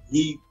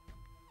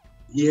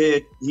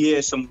had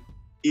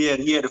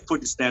a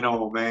foot to stand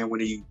on, man, when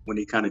he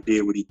kind of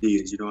did what he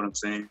did. You know what I'm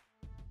saying?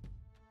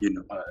 You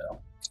know.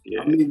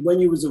 Yeah. I mean, when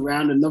you was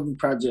around another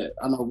project,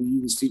 I know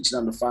you was featured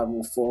on the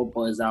 504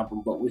 Boyz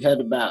album, but we heard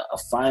about a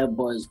Fire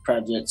Boys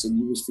project, and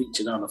you was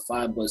featured on a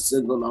Fire Boys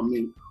single. I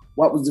mean,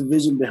 what was the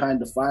vision behind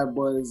the Fire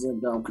Boys,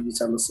 and could you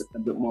tell us a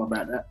bit more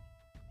about that?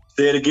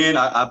 Say it again.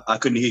 I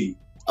couldn't hear you.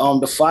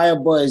 The Fire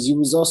Boys, you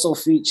was also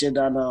featured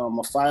on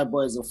a Fire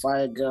Boys and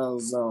Fire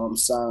Girls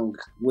song,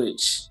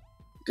 which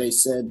they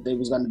said they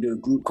was going to do a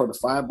group called the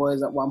Fire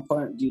Boys at one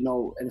point. Do you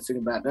know anything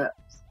about that?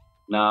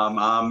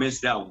 Nah, I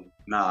missed that one.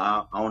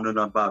 Nah, I don't know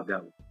nothing about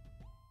that one.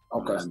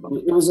 Okay.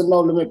 It was a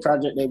No Limit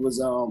project they was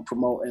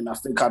promoting. I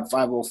think on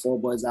 504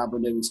 Boyz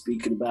album they were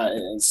speaking about it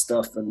and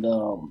stuff. And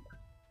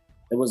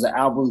it was an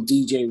album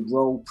DJ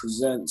Rowe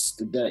presents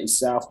the Dirty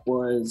South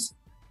Boys.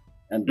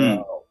 And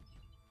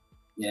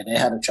yeah, they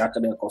had a track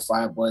of that called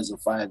Fire Boys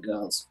and Fire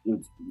Girls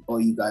with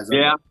all you guys.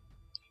 Yeah.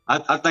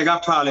 I think I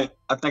probably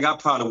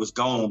was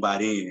gone by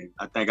then.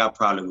 I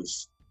probably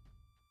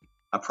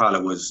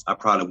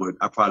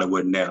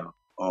wasn't there.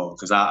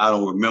 Because I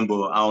don't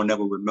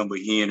never remember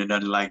hearing or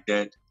nothing like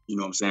that, you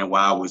know what I'm saying,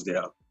 while I was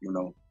there, you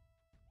know.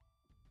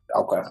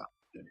 Okay.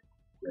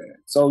 Yeah.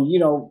 So, you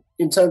know,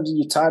 in terms of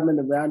your timing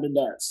around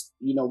that,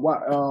 you know,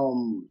 what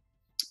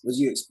was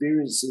your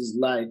experiences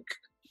like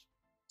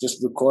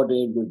just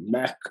recording with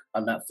Mac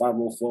on that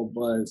 504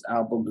 Boyz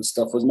album and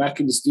stuff? Was Mac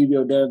in the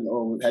studio then,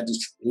 or had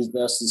his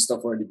verse and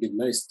stuff already been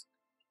laced?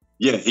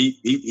 Yeah,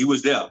 he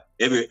was there.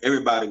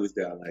 Everybody was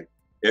there. Like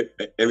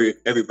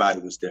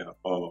everybody was there.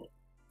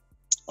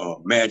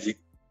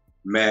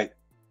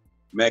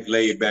 Mac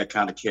laid back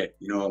kind of cat,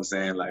 you know what I'm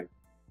saying? Like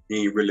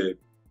he ain't really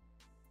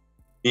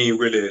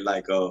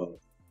like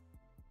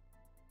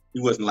he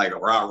wasn't like a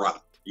rah-rah,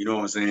 you know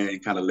what I'm saying? He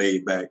kind of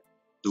laid back,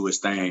 do his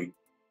thing.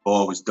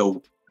 Boy was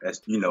dope.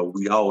 As you know,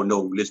 we all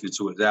know listening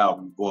to his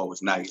album, boy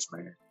was nice,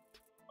 man.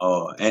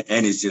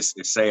 And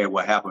it's sad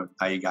what happened,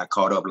 how he got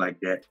caught up like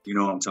that, you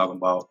know what I'm talking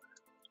about?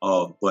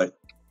 But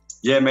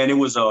yeah, man, it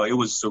was a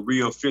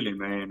surreal feeling,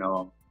 man.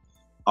 All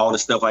the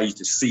stuff I used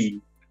to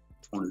see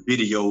on the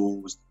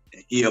videos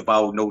and hear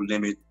about No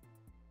Limit,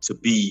 to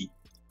be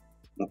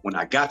when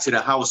I got to the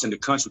house in the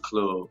country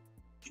club,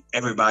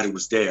 everybody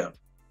was there.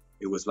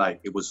 It was a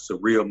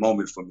surreal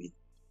moment for me.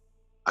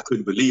 I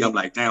couldn't believe. I'm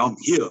like, damn, I'm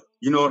here.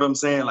 You know what I'm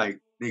saying? Like,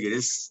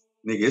 it's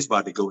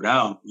about to go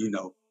down, you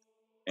know.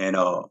 And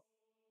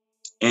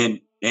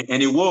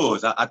it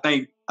was. I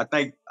think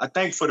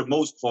for the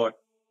most part,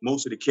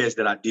 most of the cats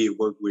that I did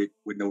work with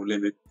No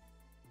Limit,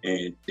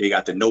 and they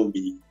got to know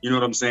me. You know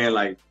what I'm saying?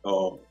 Like,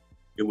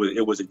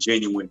 it was a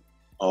genuine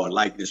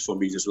likeness for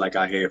me, just like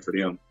I had for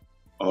them.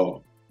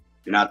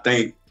 And I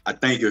think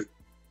if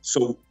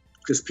so,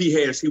 because P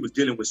Harris, he was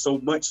dealing with so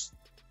much.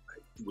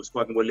 Like, he was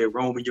fucking with Lil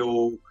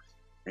Romeo,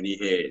 and he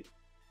had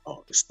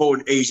the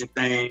sporting agent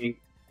thing,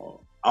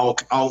 all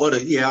other.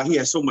 Yeah, he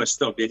had so much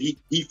stuff that he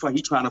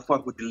trying to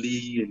fuck with the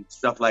lead and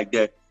stuff like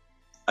that.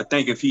 I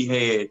think if he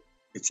had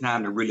the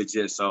time to really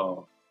just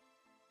fuck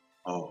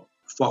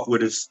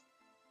with us,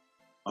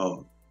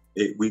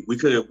 we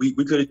could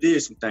have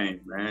did some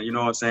things, man. You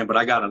know what I'm saying? But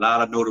I got a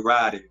lot of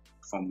notoriety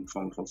from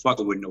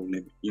fucking with No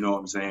Limit. You know what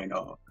I'm saying?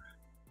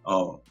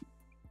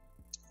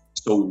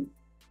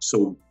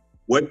 So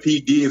what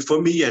P did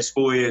for me, as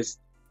far as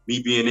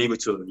me being able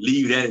to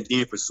leave that and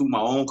then pursue my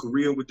own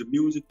career with the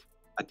music,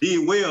 I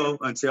did well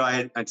until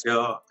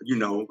you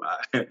know,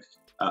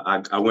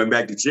 I went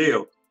back to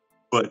jail.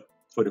 But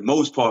for the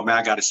most part, man,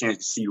 I got a chance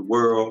to see the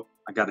world.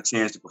 I got a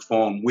chance to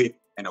perform with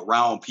and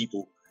around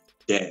people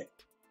that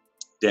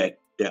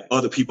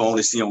other people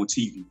only see on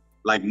TV,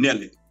 like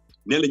Nelly.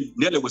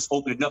 Nelly was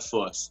opening up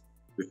for us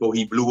before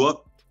he blew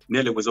up.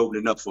 Nelly was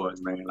opening up for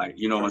us, man. Like,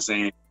 you know what I'm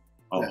saying?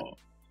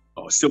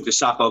 Silk the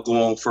Shocker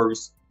go on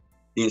first,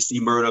 then C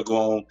Murder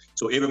go on.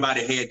 So everybody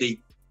had they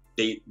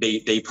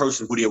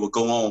person who they would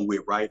go on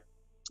with, right?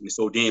 And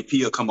so then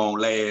P will come on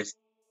last.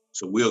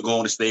 So we'll go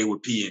on to stay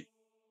with P. And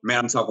man,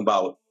 I'm talking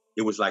about,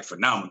 it was like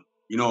phenomenal.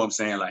 You know what I'm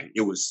saying? Like,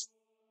 it was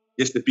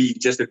just to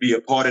be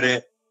a part of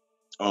that.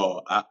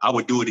 I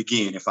would do it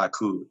again if I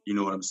could. You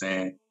know what I'm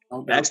saying?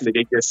 Okay.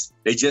 Actually,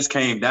 they just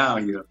came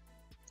down here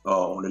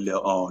on the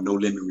No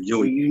Limit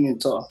reunion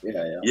tour.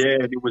 Yeah. Yeah,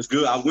 it was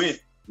good. I went.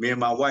 Me and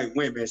my wife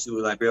went, man. She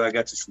was like, "Babe, I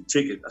got you some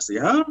tickets." I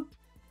said, "Huh?"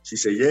 She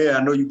said, "Yeah,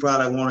 I know you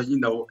probably want to, you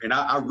know." And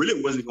I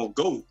really wasn't gonna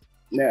go.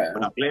 Yeah.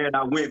 But I'm glad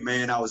I went,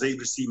 man. I was able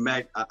to see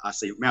Mac. I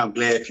say, man, I'm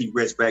glad Pete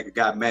Rest back and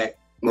got Mac,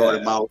 brought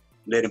him out,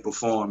 let him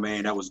perform,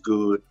 man. That was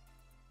good.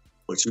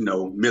 But you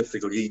know,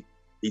 Mythical, he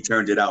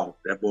turned it out.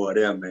 That boy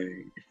there,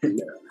 man.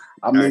 Yeah.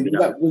 I mean,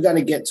 we're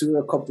gonna get to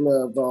a couple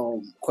of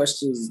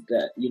questions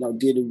that, you know,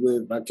 dealing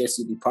with, I guess,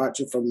 your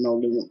departure from No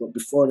Limit. But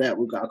before that,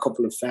 we've got a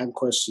couple of fan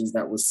questions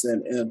that were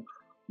sent in.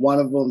 One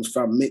of them is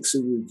from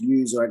Mixer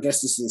Reviews, or I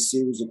guess this is a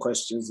series of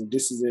questions, and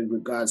this is in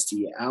regards to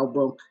your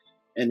album.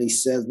 And he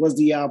says, was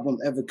the album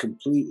ever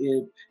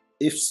completed?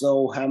 If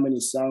so, how many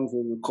songs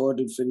were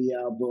recorded for the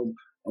album?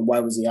 And why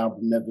was the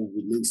album never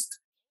released?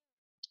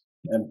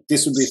 And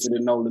this would be for the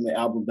No Limit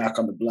album, Back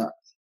on the Block.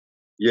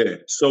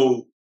 Yeah,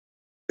 so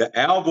the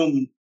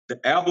album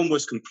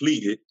was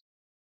completed,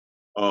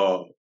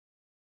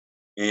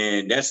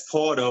 and that's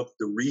part of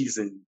the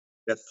reason,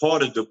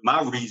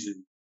 my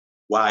reason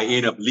why I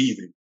ended up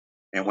leaving.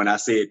 And when I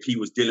said P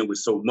was dealing with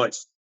so much,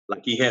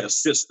 like he had a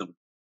system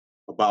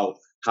about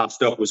how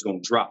stuff was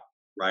gonna drop,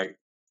 right?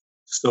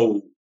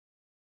 So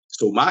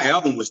my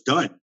album was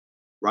done,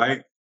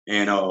 right?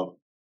 And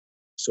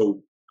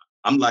so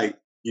I'm like,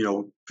 you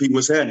know, P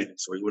was having it.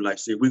 So he was like,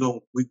 "See, we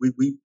gonna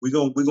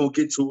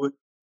get to it."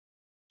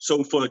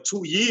 So for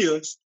 2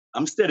 years,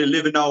 I'm steady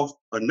living off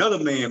another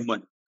man's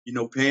money, you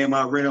know, paying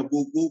my rent up,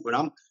 whoop whoop. But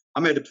I'm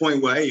at the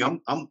point where, hey, I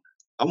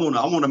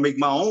wanna make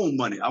my own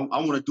money. I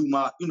wanna do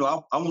my, you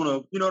know, I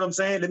wanna, you know what I'm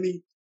saying? Let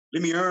me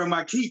earn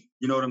my keep,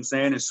 you know what I'm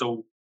saying? And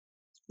so,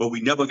 but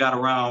we never got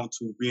around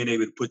to being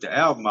able to put the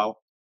album out.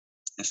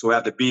 And so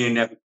after being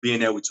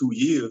there with 2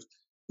 years,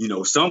 you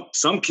know, some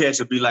cats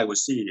would be like, "Well,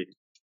 shit,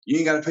 you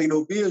ain't gotta pay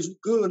no bills, you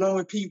good,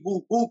 on Pete,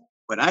 whoop whoop."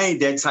 But I ain't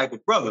that type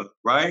of brother,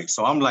 right?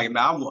 So I'm like,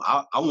 man, I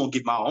want to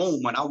get my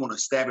own money. I want to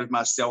establish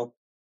myself.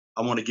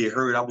 I want to get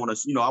heard. I want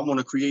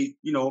to create,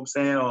 you know what I'm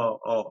saying,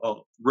 a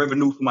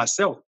revenue for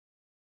myself.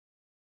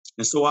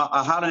 And so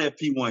I hollered at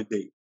P one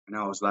day, and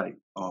I was like,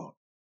 I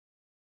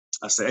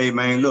said, "Hey,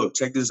 man, look,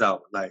 check this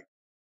out. Like,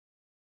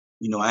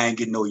 you know, I ain't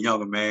getting no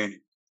younger,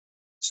 man.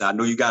 So I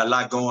know you got a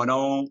lot going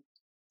on,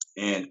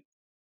 and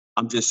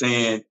I'm just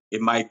saying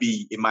it might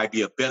be a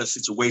better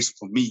situation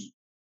for me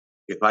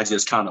if I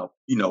just kind of,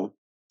 you know,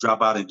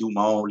 drop out and do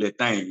my own little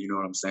thing." You know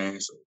what I'm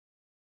saying? So,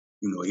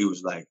 you know, he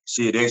was like,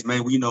 "Shit, X,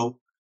 man, we know,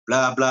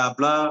 blah, blah,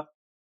 blah.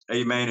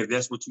 Hey, man, if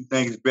that's what you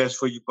think is best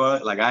for you,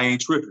 bud, like, I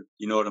ain't tripping."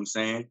 You know what I'm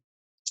saying?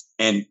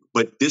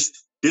 But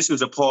this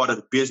was a part of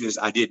the business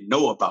I didn't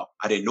know about.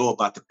 I didn't know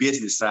about the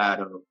business side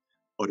of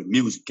the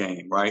music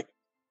game, right?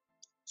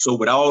 So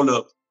by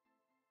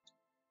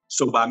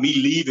me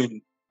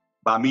leaving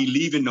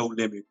No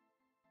Limit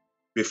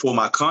before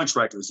my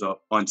contract was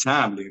up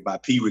untimely, by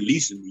P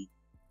releasing me,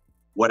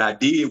 what I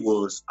did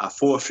was I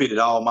forfeited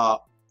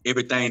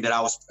everything that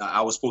I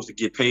was supposed to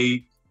get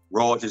paid,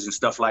 royalties and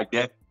stuff like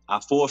that. I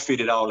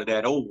forfeited all of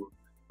that over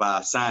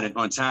by signing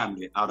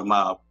untimely out of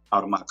my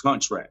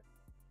contract.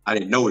 I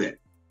didn't know that.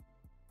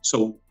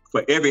 So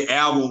for every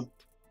album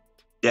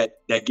that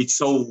gets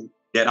sold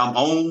that I'm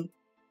on, I'm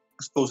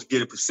supposed to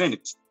get a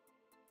percentage.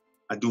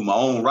 I do my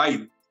own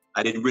writing.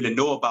 I didn't really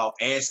know about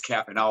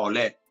ASCAP and all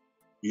that,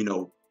 you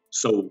know.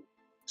 So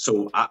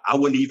I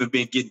wouldn't even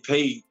been getting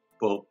paid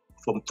for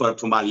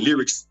my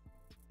lyrics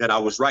that I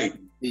was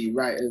writing. You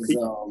write as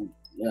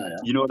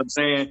You know what I'm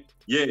saying?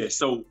 Yeah.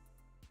 So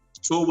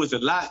it was a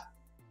lot.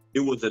 It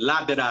was a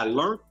lot that I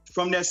learned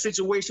from that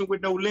situation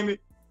with No Limit.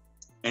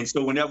 And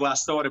so whenever I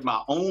started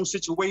my own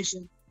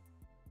situation,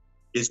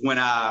 is when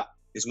I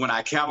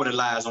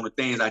capitalized on the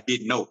things I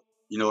didn't know.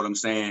 You know what I'm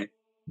saying?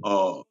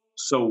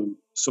 So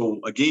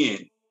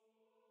again,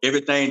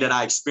 everything that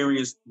I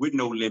experienced with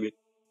No Limit,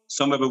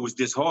 some of it was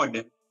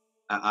disheartening.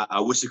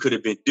 I wish it could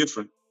have been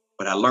different,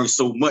 but I learned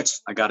so much.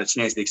 I got a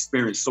chance to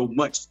experience so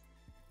much.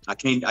 I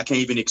can't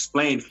even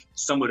explain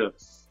some of the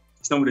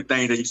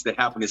things that used to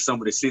happen in some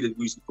of the cities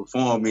we used to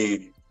perform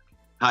in.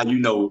 How, you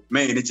know,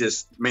 it'll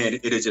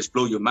just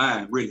blow your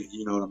mind, really.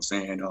 You know what I'm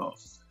saying?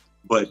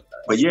 But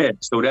yeah,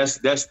 so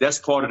that's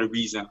part of the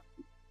reason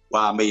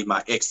why I made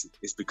my exit.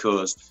 It's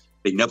because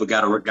they never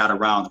got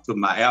around to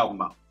putting my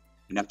album out.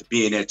 And after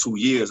being there 2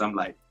 years, I'm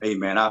like, hey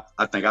man, I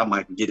think I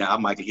might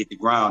hit the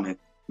ground and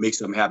make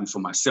something happen for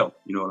myself.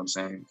 You know what I'm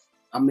saying?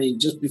 I mean,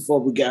 just before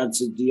we get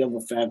into the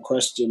other fan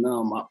question,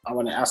 I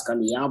want to ask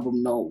on the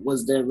album note,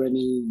 was there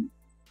any,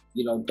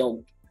 you know,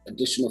 dope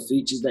additional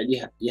features that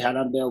you had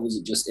on there? Was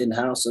it just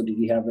in-house, or did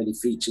you have any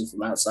features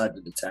from outside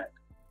of the tank?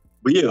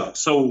 But yeah,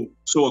 so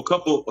a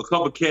couple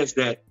cats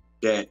that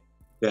I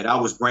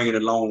was bringing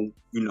along,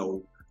 you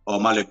know,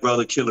 my little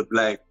brother Killer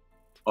Black,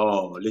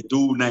 little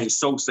dude named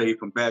Soulja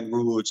from Baton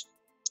Rouge,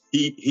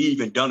 he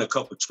even done a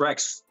couple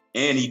tracks,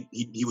 and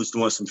he was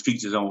doing some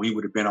features on. He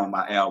would have been on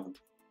my album.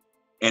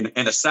 And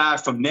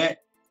aside from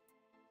that,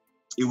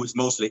 it was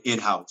mostly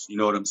in-house. You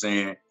know what I'm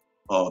saying?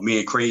 Me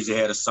and Crazy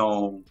had a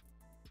song.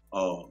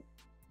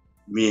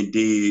 Me and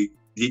DIG.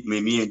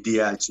 Me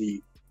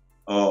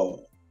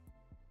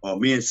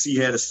and C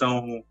had a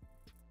song.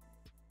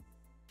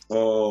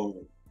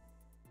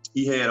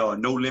 He had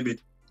No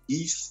Limit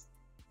East.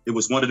 It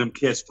was one of them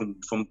cats from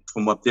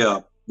up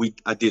there.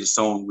 I did a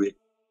song with.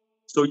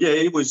 So yeah,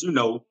 it was, you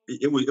know,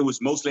 it was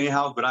mostly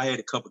in-house, but I had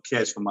a couple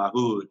cats from my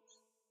hood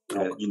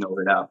that, you know,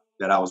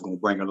 that I was gonna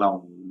bring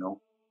along, you know.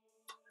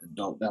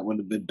 Dope. That would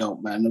have been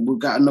dope, man. And we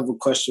got another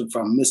question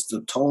from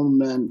Mr.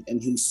 Toneman,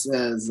 and he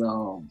says,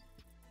 who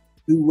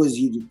was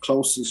you the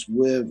closest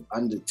with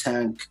under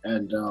Tank?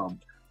 And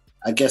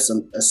I guess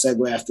a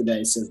segue after that,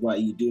 he says, what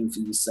are you doing for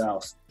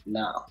yourself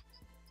now?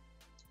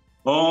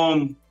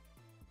 I'm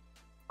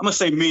gonna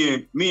say me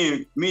and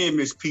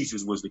Miss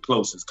Peaches was the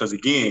closest, because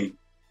again,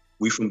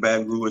 we from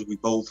Baton Rouge. We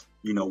both,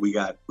 you know, we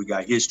got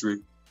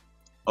history.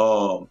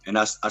 And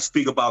I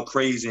speak about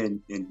Crazy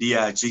and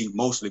DIG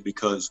mostly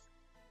because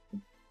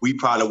we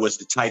probably was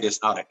the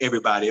tightest out of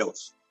everybody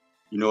else.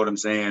 You know what I'm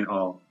saying?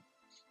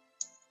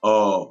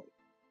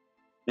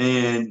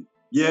 And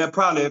yeah,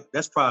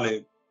 that's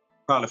probably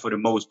for the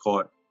most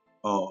part,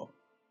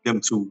 them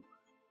two,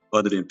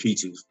 other than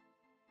Peaches.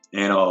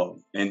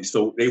 And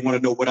so they want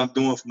to know what I'm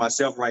doing for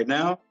myself right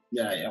now.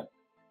 Yeah.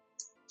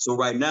 So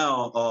right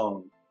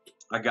now,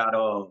 I got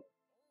a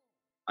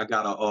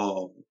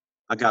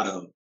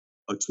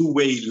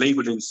two-way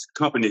labeling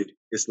company.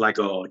 It's like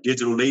a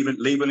digital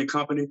labeling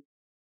company,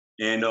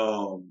 and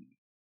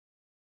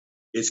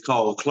it's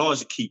called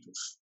Closet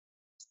Keepers.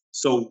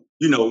 So,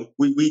 you know,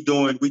 we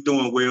doing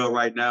well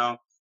right now.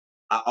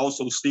 I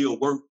also still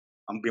work.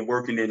 I've been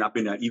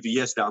an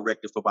EVS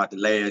director for about the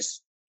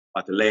last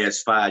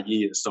 5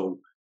 years. So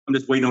I'm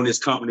just waiting on this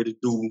company to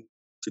do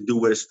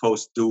what it's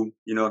supposed to do.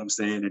 You know what I'm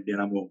saying? And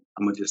then I'm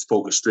gonna just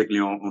focus strictly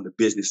on the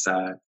business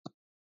side.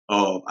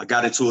 I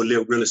got into a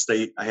little real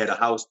estate. I had a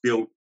house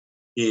built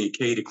in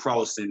Katy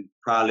Crossing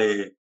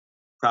probably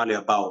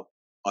about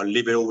a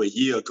little bit over a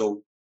year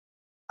ago.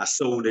 I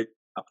sold it.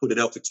 I put it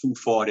up for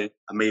 $240.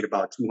 I made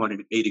about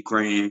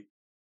 $280,000.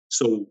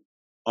 So,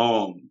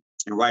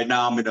 and right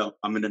now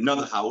I'm in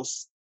another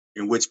house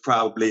in which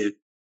probably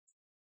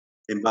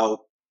in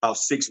about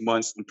 6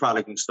 months I'm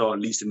probably gonna start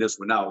leasing this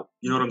one out.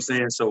 You know what I'm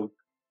saying? So,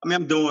 I mean,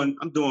 I'm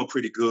doing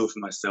pretty good for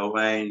myself.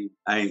 I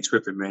ain't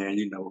tripping, man.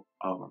 You know.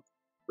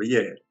 But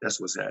yeah, that's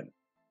what's happening.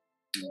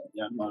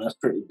 Yeah, no, that's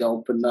pretty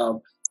dope.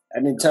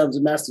 And in terms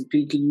of Master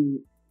P,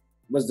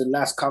 was the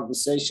last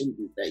conversation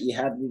that you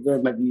had with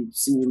him? Have you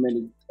seen him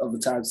any other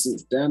times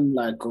since then?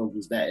 Like, or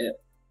was that it?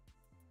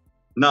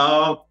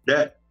 No,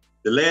 the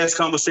last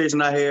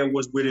conversation I had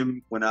was with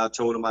him when I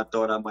told him I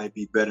thought I might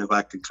be better if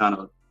I could kind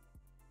of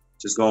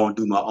just go and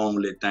do my own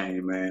little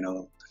thing, man.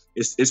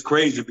 It's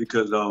crazy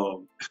because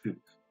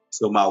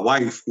so my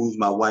wife, who's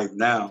my wife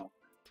now,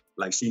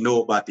 like she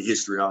know about the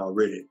history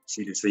already.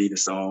 She done seen the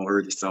song,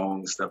 heard the song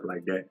and stuff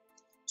like that.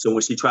 So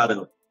when she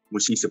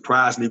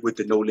surprised me with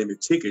the No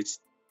Limit tickets,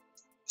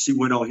 she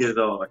went on his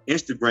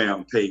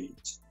Instagram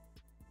page.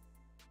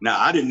 Now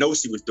I didn't know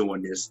she was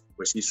doing this,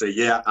 but she said,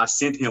 yeah, I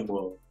sent him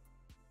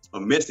a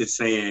message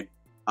saying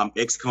I'm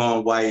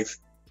X-Conn wife.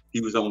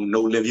 He was on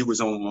No Limit. He was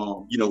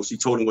on, you know, she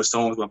told him what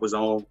songs I was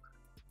on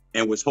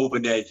and was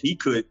hoping that he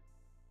could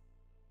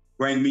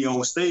bring me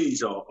on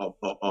stage or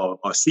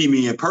see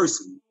me in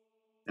person.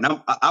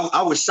 And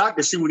I was shocked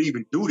that she would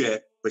even do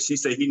that, but she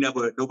said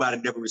nobody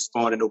never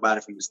responded,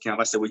 nobody from his camp.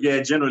 I said, well, yeah,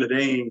 generally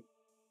they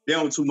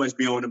don't too much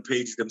be on them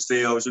pages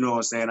themselves, you know what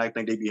I'm saying? I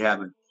think they be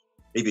having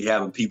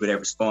people that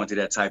respond to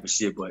that type of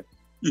shit, but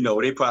you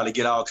know, they probably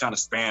get all kind of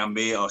spam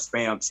mail or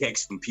spam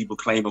texts from people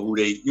claiming who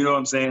they, you know what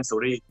I'm saying?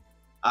 So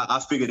I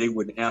figured they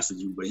wouldn't answer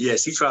you, but yeah,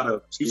 she tried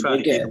to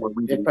get what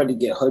we do. They probably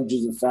get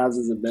hundreds of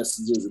thousands of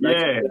messages.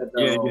 Yeah,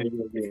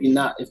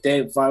 yeah. If they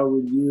ain't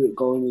following you,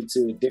 going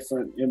into a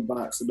different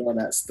inbox and all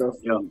that stuff.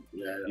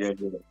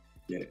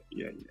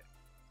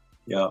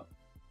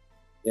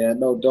 Yeah,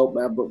 no, dope,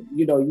 man. But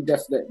you know, you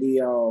definitely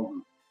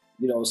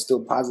you know,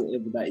 still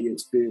positive about your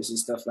experience and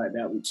stuff like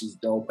that, which is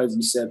dope. As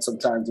you said,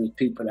 sometimes there's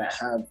people that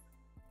have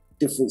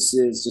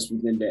differences just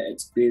within their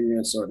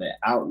experience or their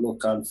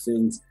outlook on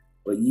things,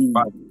 but you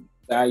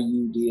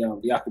value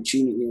the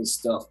opportunity and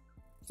stuff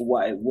for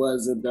what it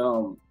was. And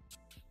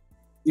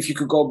if you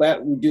could go back,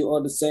 would you do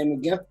all the same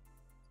again?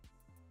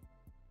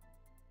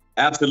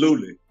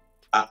 Absolutely.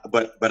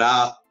 But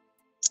I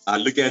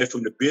look at it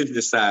from the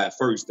business side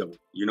first, though.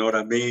 You know what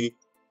I mean?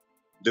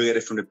 Look at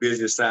it from the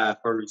business side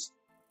first,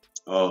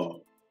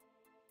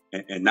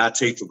 and not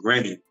take for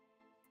granted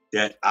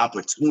that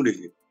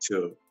opportunity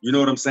to, you know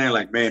what I'm saying?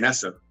 Like, man,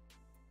 that's an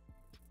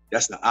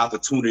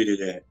opportunity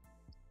that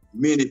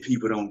many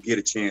people don't get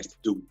a chance to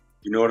do.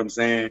 You know what I'm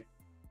saying?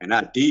 And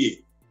I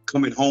did,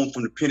 coming home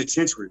from the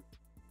penitentiary.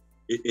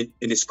 And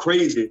it's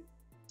crazy.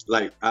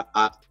 Like,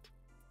 I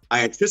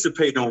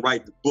anticipate on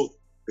writing the book,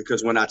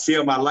 because when I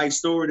tell my life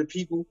story to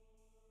people,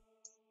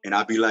 and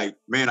I be like,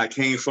 man, I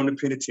came from the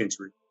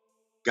penitentiary,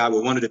 got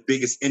with one of the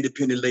biggest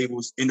independent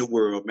labels in the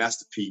world,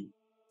 Master P,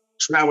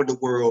 traveled the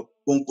world,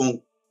 boom,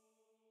 boom,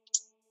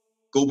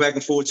 go back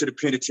and forth to the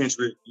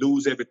penitentiary,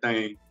 lose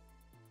everything.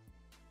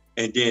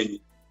 And then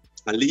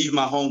I leave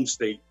my home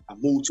state, I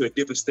move to a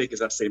different state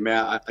because I say,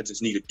 man, I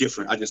just need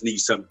I just need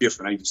something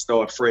different. I need to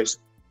start fresh.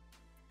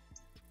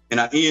 And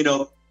I end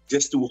up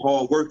just through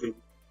hard working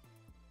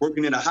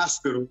in a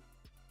hospital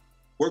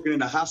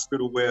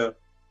where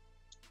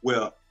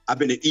I've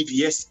been an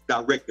EPS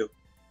director,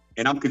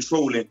 and I'm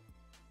controlling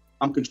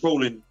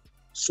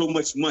so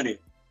much money.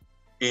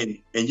 And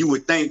you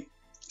would think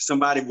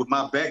somebody with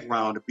my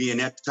background to be in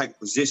that type of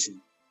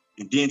position,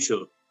 and then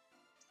to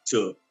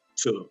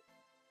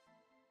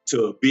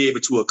be able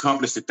to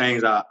accomplish the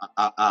things I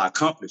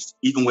accomplished,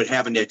 even with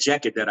having that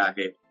jacket that I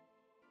had.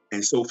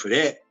 And so for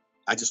that,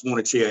 I just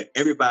want to tell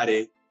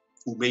everybody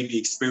who may be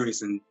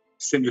experiencing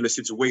similar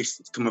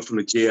situations, coming from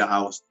the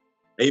jailhouse,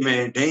 hey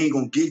man, they ain't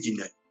gonna give you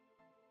nothing.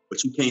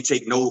 But you can't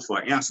take no for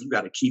an answer. You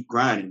got to keep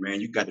grinding, man.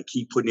 You got to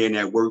keep putting in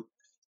that work,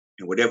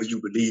 and whatever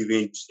you believe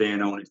in,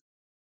 stand on it.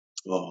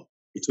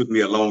 It took me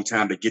a long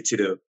time to get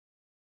in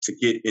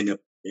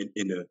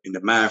the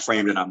mind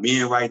frame that I'm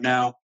in right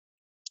now.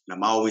 And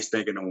I'm always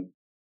thinking on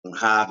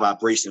high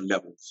vibration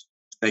levels,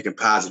 thinking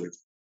positive.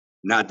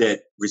 Not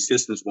that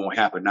resistance won't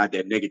happen, not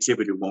that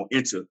negativity won't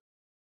enter,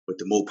 but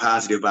the more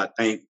positive I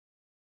think,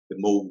 the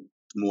more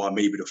I'm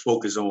able to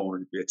focus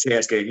on the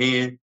task at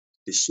hand.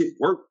 The shit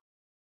work.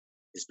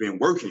 It's been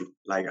working.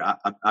 Like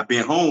I've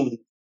been home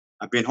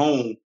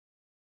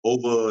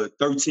over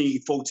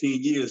 13,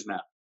 14 years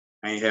now.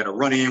 I ain't had a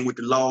run-in with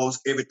the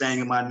laws, everything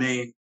in my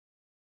name.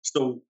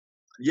 So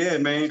yeah,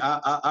 man,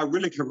 I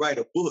really can write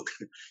a book.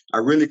 I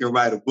really can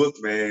write a book,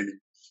 man.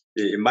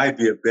 It might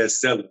be a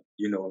bestseller,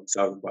 you know what I'm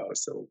talking about.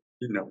 So,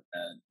 you know,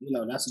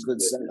 that's a good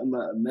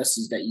a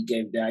message that you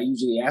gave there. I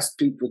usually ask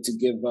people to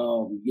give,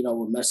 a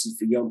message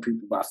for young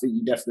people, but I think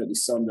you definitely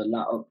summed a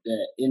lot up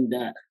there in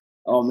that.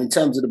 In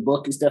terms of the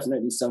book, it's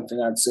definitely something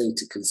I'd say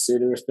to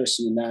consider,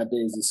 especially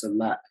nowadays. It's a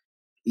lot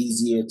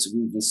easier to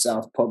even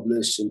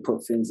self-publish and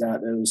put things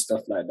out there and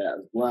stuff like that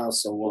as well.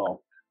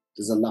 So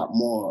there's a lot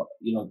more,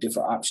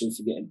 different options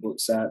for getting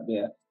books out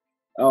there.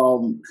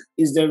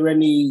 Is there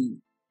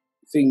anything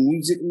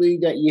musically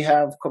that you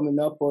have coming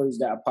up, or is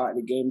that a part of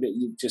the game that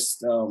you've just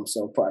sort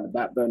of put on the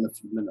back burner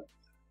for a minute?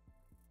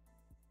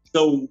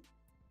 So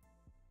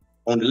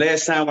on the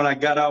last time when I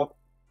got out,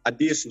 I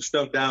did some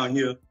stuff down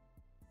here,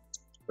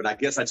 but I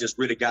guess I just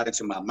really got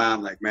into my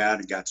mind like, man, I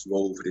done got too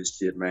old for this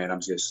shit, man.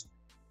 I'm just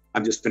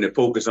finna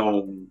focus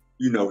on,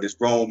 this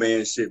grown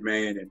man shit,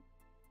 man.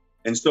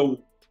 And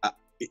so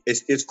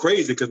it's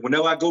crazy because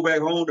whenever I go back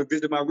home to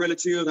visit my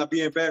relatives, I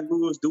be in Baton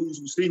Rouge, dudes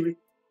who see me,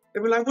 they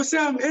be like, what's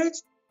up,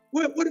 X?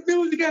 What the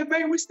music got,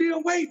 man? We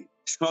still waiting.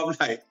 So I'm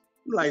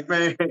like,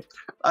 man,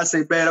 I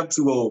say, man, I'm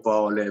too old for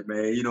all that,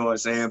 man. You know what I'm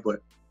saying?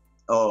 But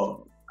I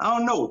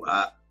don't know.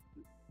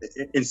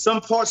 In some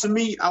parts of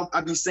me,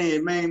 I be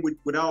saying, man,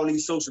 with all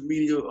these social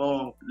media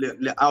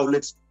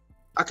outlets,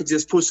 I could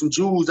just put some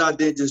jewels out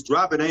there, just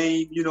drop it,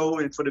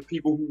 and for the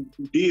people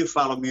who did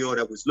follow me or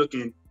that was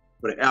looking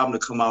for the album to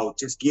come out,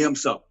 just give them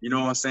something, you know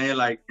what I'm saying?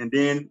 Like, and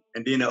then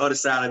the other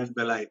side of it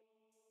be like,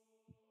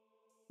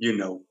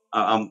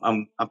 I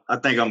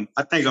think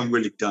I'm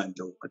really done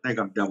though. I think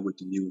I'm done with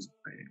the music,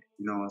 man.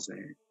 You know what I'm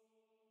saying?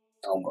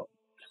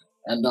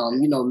 And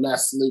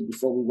lastly,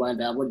 before we wind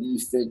down, what do you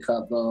think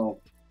of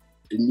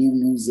the new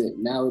music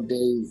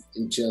nowadays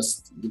and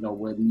just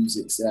where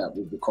music's at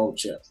with the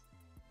culture?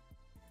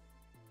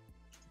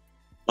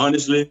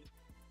 Honestly,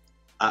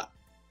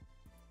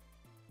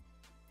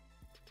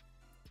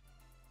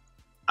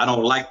 I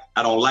don't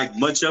like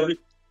much of it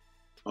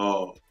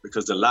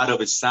because a lot of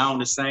it sound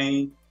the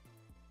same.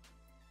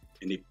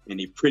 and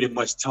they pretty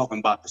much talking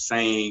about the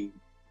same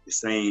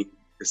things.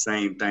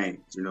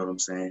 You know what I'm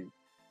saying?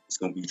 It's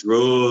gonna be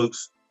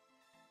drugs.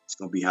 It's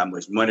gonna be how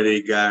much money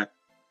they got.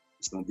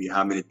 It's gonna be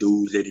how many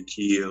dudes they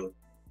kill.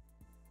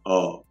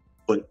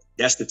 But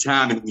that's the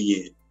timing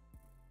we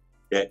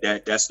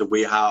in. That's the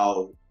way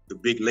how the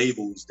big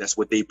labels. That's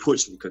what they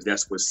pushing because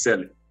that's what's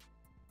selling.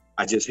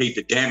 I just hate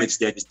the damage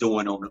that it's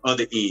doing on the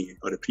other end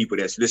of the people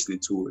that's listening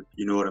to it.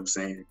 You know what I'm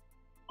saying?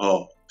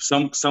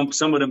 Some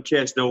of them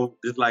cats though,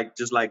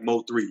 just like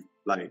Mo 3.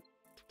 Like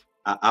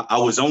I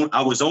was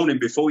on him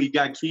before he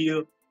got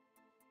killed,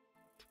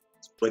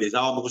 but it's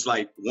almost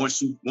like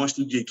once you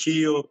get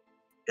killed,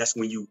 that's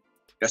when you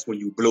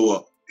blow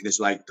up, and it's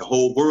like the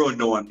whole world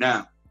know him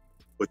now.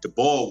 But the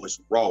ball was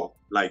raw,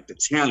 like the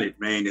talent,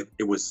 man.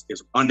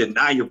 It's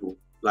undeniable.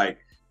 Like,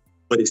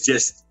 but it's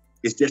just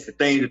the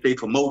thing that they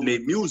promote in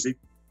their music.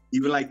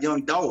 Even like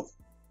Young Dolph,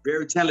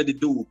 very talented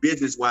dude,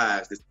 business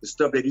wise. The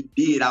stuff that he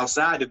did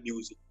outside of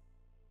music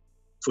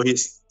for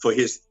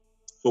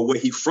where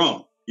he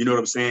from. You know what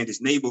I'm saying?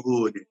 His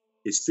neighborhood,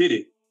 his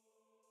city.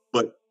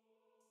 But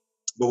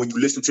when you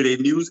listen to their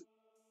music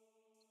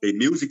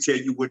tell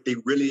you what they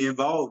really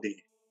involved in.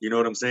 You know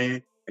what I'm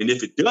saying? And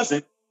if it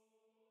doesn't,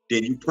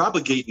 then you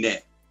propagating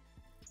that.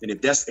 And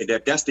if that's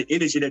the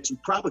energy that you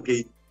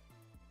propagate,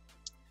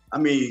 I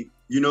mean,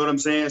 you know what I'm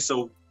saying?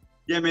 So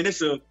yeah, man, I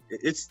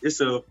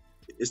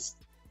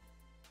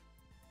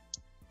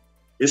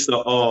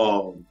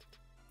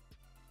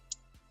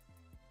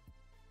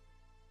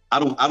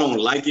don't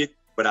like it,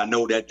 but I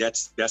know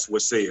that's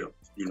what sells.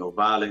 You know,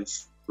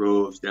 violence,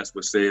 drugs, that's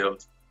what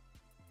sells.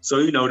 So,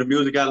 you know, the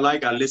music I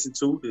like, I listen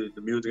to.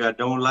 The music I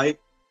don't like,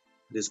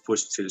 just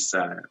push it to the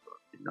side,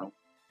 you know.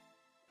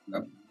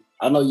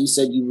 I know you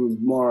said you was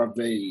more of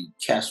a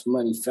Cash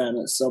Money fan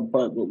at some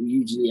point, but we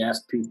usually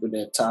ask people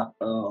their top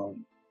 5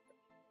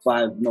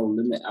 No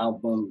Limit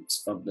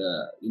albums from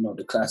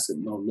the classic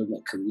No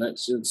Limit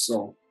collection.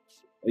 So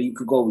you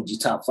could go with your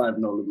top 5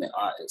 No Limit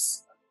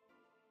artists.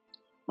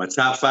 My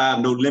top 5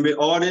 No Limit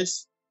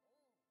artists?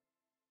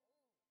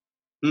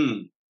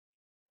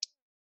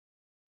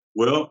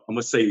 Well, I'm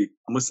gonna say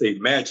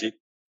Magic.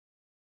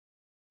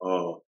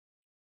 I'm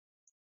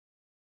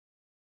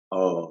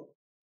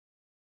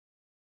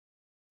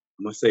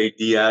gonna say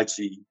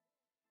D.I.G.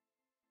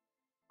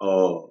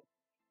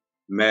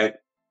 Mac.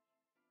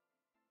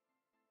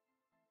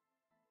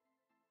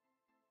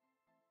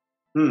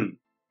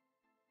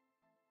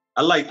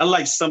 I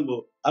like some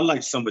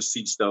of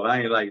C stuff.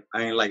 I ain't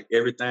like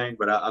everything,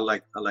 but I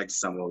like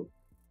some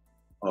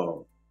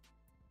of.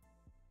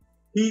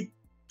 He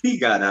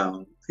got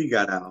down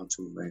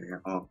too,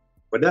 man.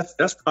 But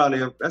that's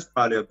probably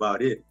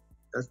about it.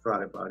 That's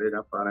probably about it.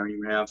 I probably don't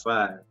even have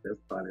 5.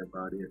 That's probably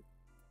about it.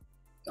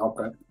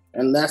 Okay.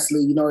 And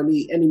lastly, you know,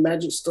 any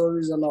Magic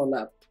stories? I know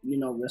that, you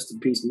know, rest in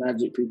peace,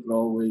 Magic. People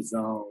always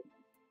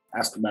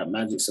ask about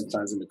Magic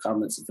sometimes in the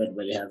comments if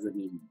anybody has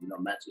any, you know,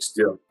 Magic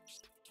stories.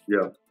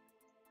 Yeah.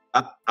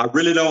 I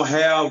really don't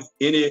have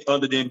any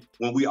other than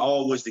when we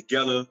all was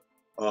together.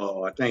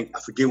 I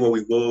forget where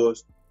we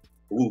was.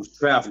 We was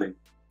traveling.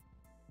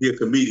 He a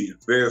comedian,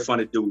 very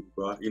funny dude,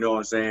 bro. You know what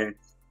I'm saying?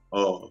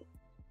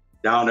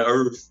 Down to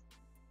earth.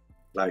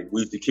 Like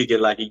we used to kick it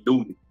like he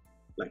knew me,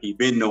 like he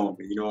been knowing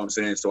me. You know what I'm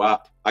saying? So I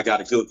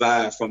got a good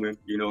vibe from him.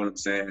 You know what I'm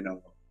saying?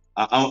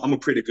 I'm a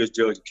pretty good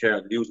judge of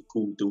character. He was a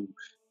cool dude,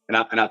 and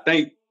I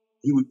think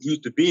he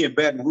used to be in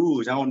Baton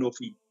Rouge. I don't know if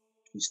he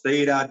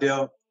stayed out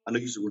there. I know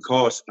you used to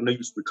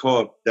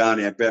record down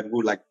there in Baton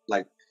Rouge,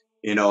 like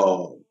in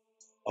I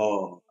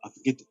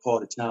forget the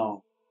part of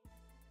town,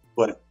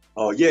 but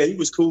yeah, he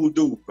was cool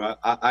dude. But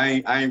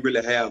I ain't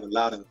really have a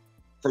lot of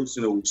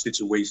personal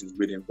situations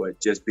with him, but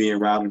just being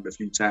around him a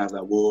few times they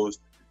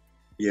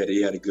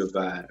had a good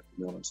vibe.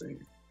 You know what I'm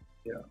saying?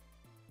 Yeah.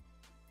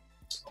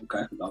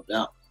 Okay, no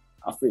doubt.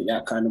 I think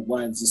that kind of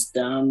winds us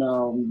down.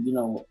 You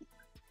know,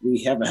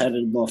 we haven't had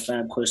any more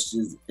fan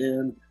questions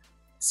in.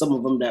 Some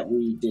of them that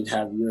we did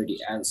have, we already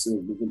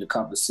answered within the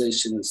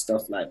conversation and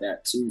stuff like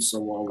that too. So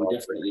we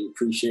definitely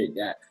appreciate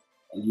that.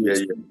 And you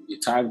your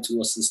time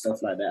to us and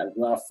stuff like that as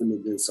well,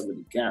 filling in some of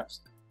the gaps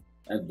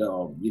and,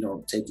 you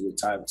know, taking the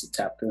time to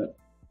tap in.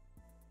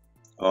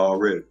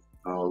 Already,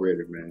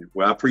 man.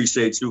 Well, I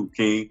appreciate you,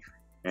 King.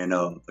 And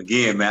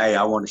again, man, hey,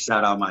 I want to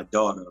shout out my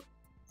daughter,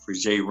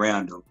 J.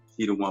 Randall.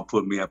 She the one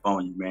put me up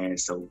on you, man.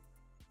 So,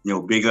 you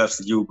know, big ups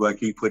to you, bro.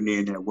 Keep putting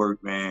in that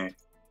work, man.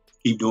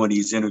 Keep doing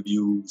these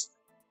interviews.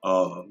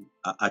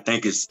 I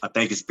think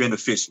it's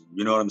beneficial.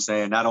 You know what I'm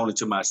saying? Not only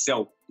to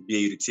myself to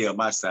be able to tell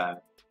my side,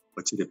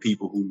 but to the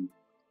people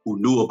who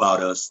knew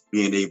about us,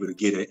 being able to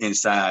get an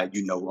inside,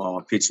 you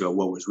know, picture of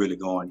what was really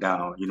going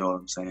down. You know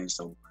what I'm saying?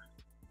 So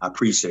I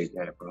appreciate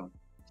that, bro.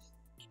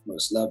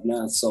 Much love,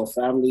 man. So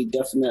family,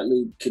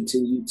 definitely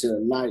continue to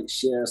like,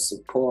 share,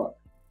 support.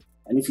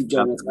 And if you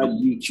join us on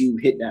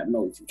YouTube, hit that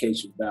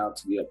notification bell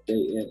to be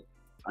updated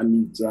on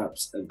new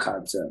drops and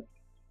content.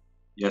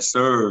 Yes,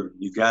 sir.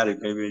 You got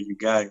it, baby. You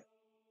got it.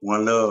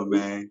 One love,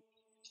 man.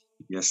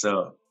 Yes,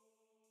 sir.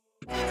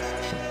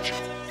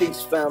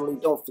 Peace, family.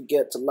 Don't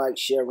forget to like,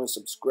 share, and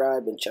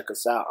subscribe, and check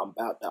us out on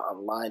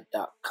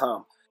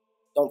aboutthatonline.com.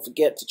 Don't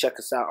forget to check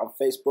us out on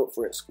Facebook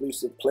for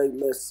exclusive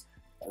playlists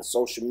and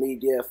social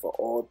media for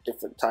all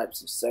different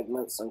types of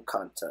segments and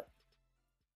content.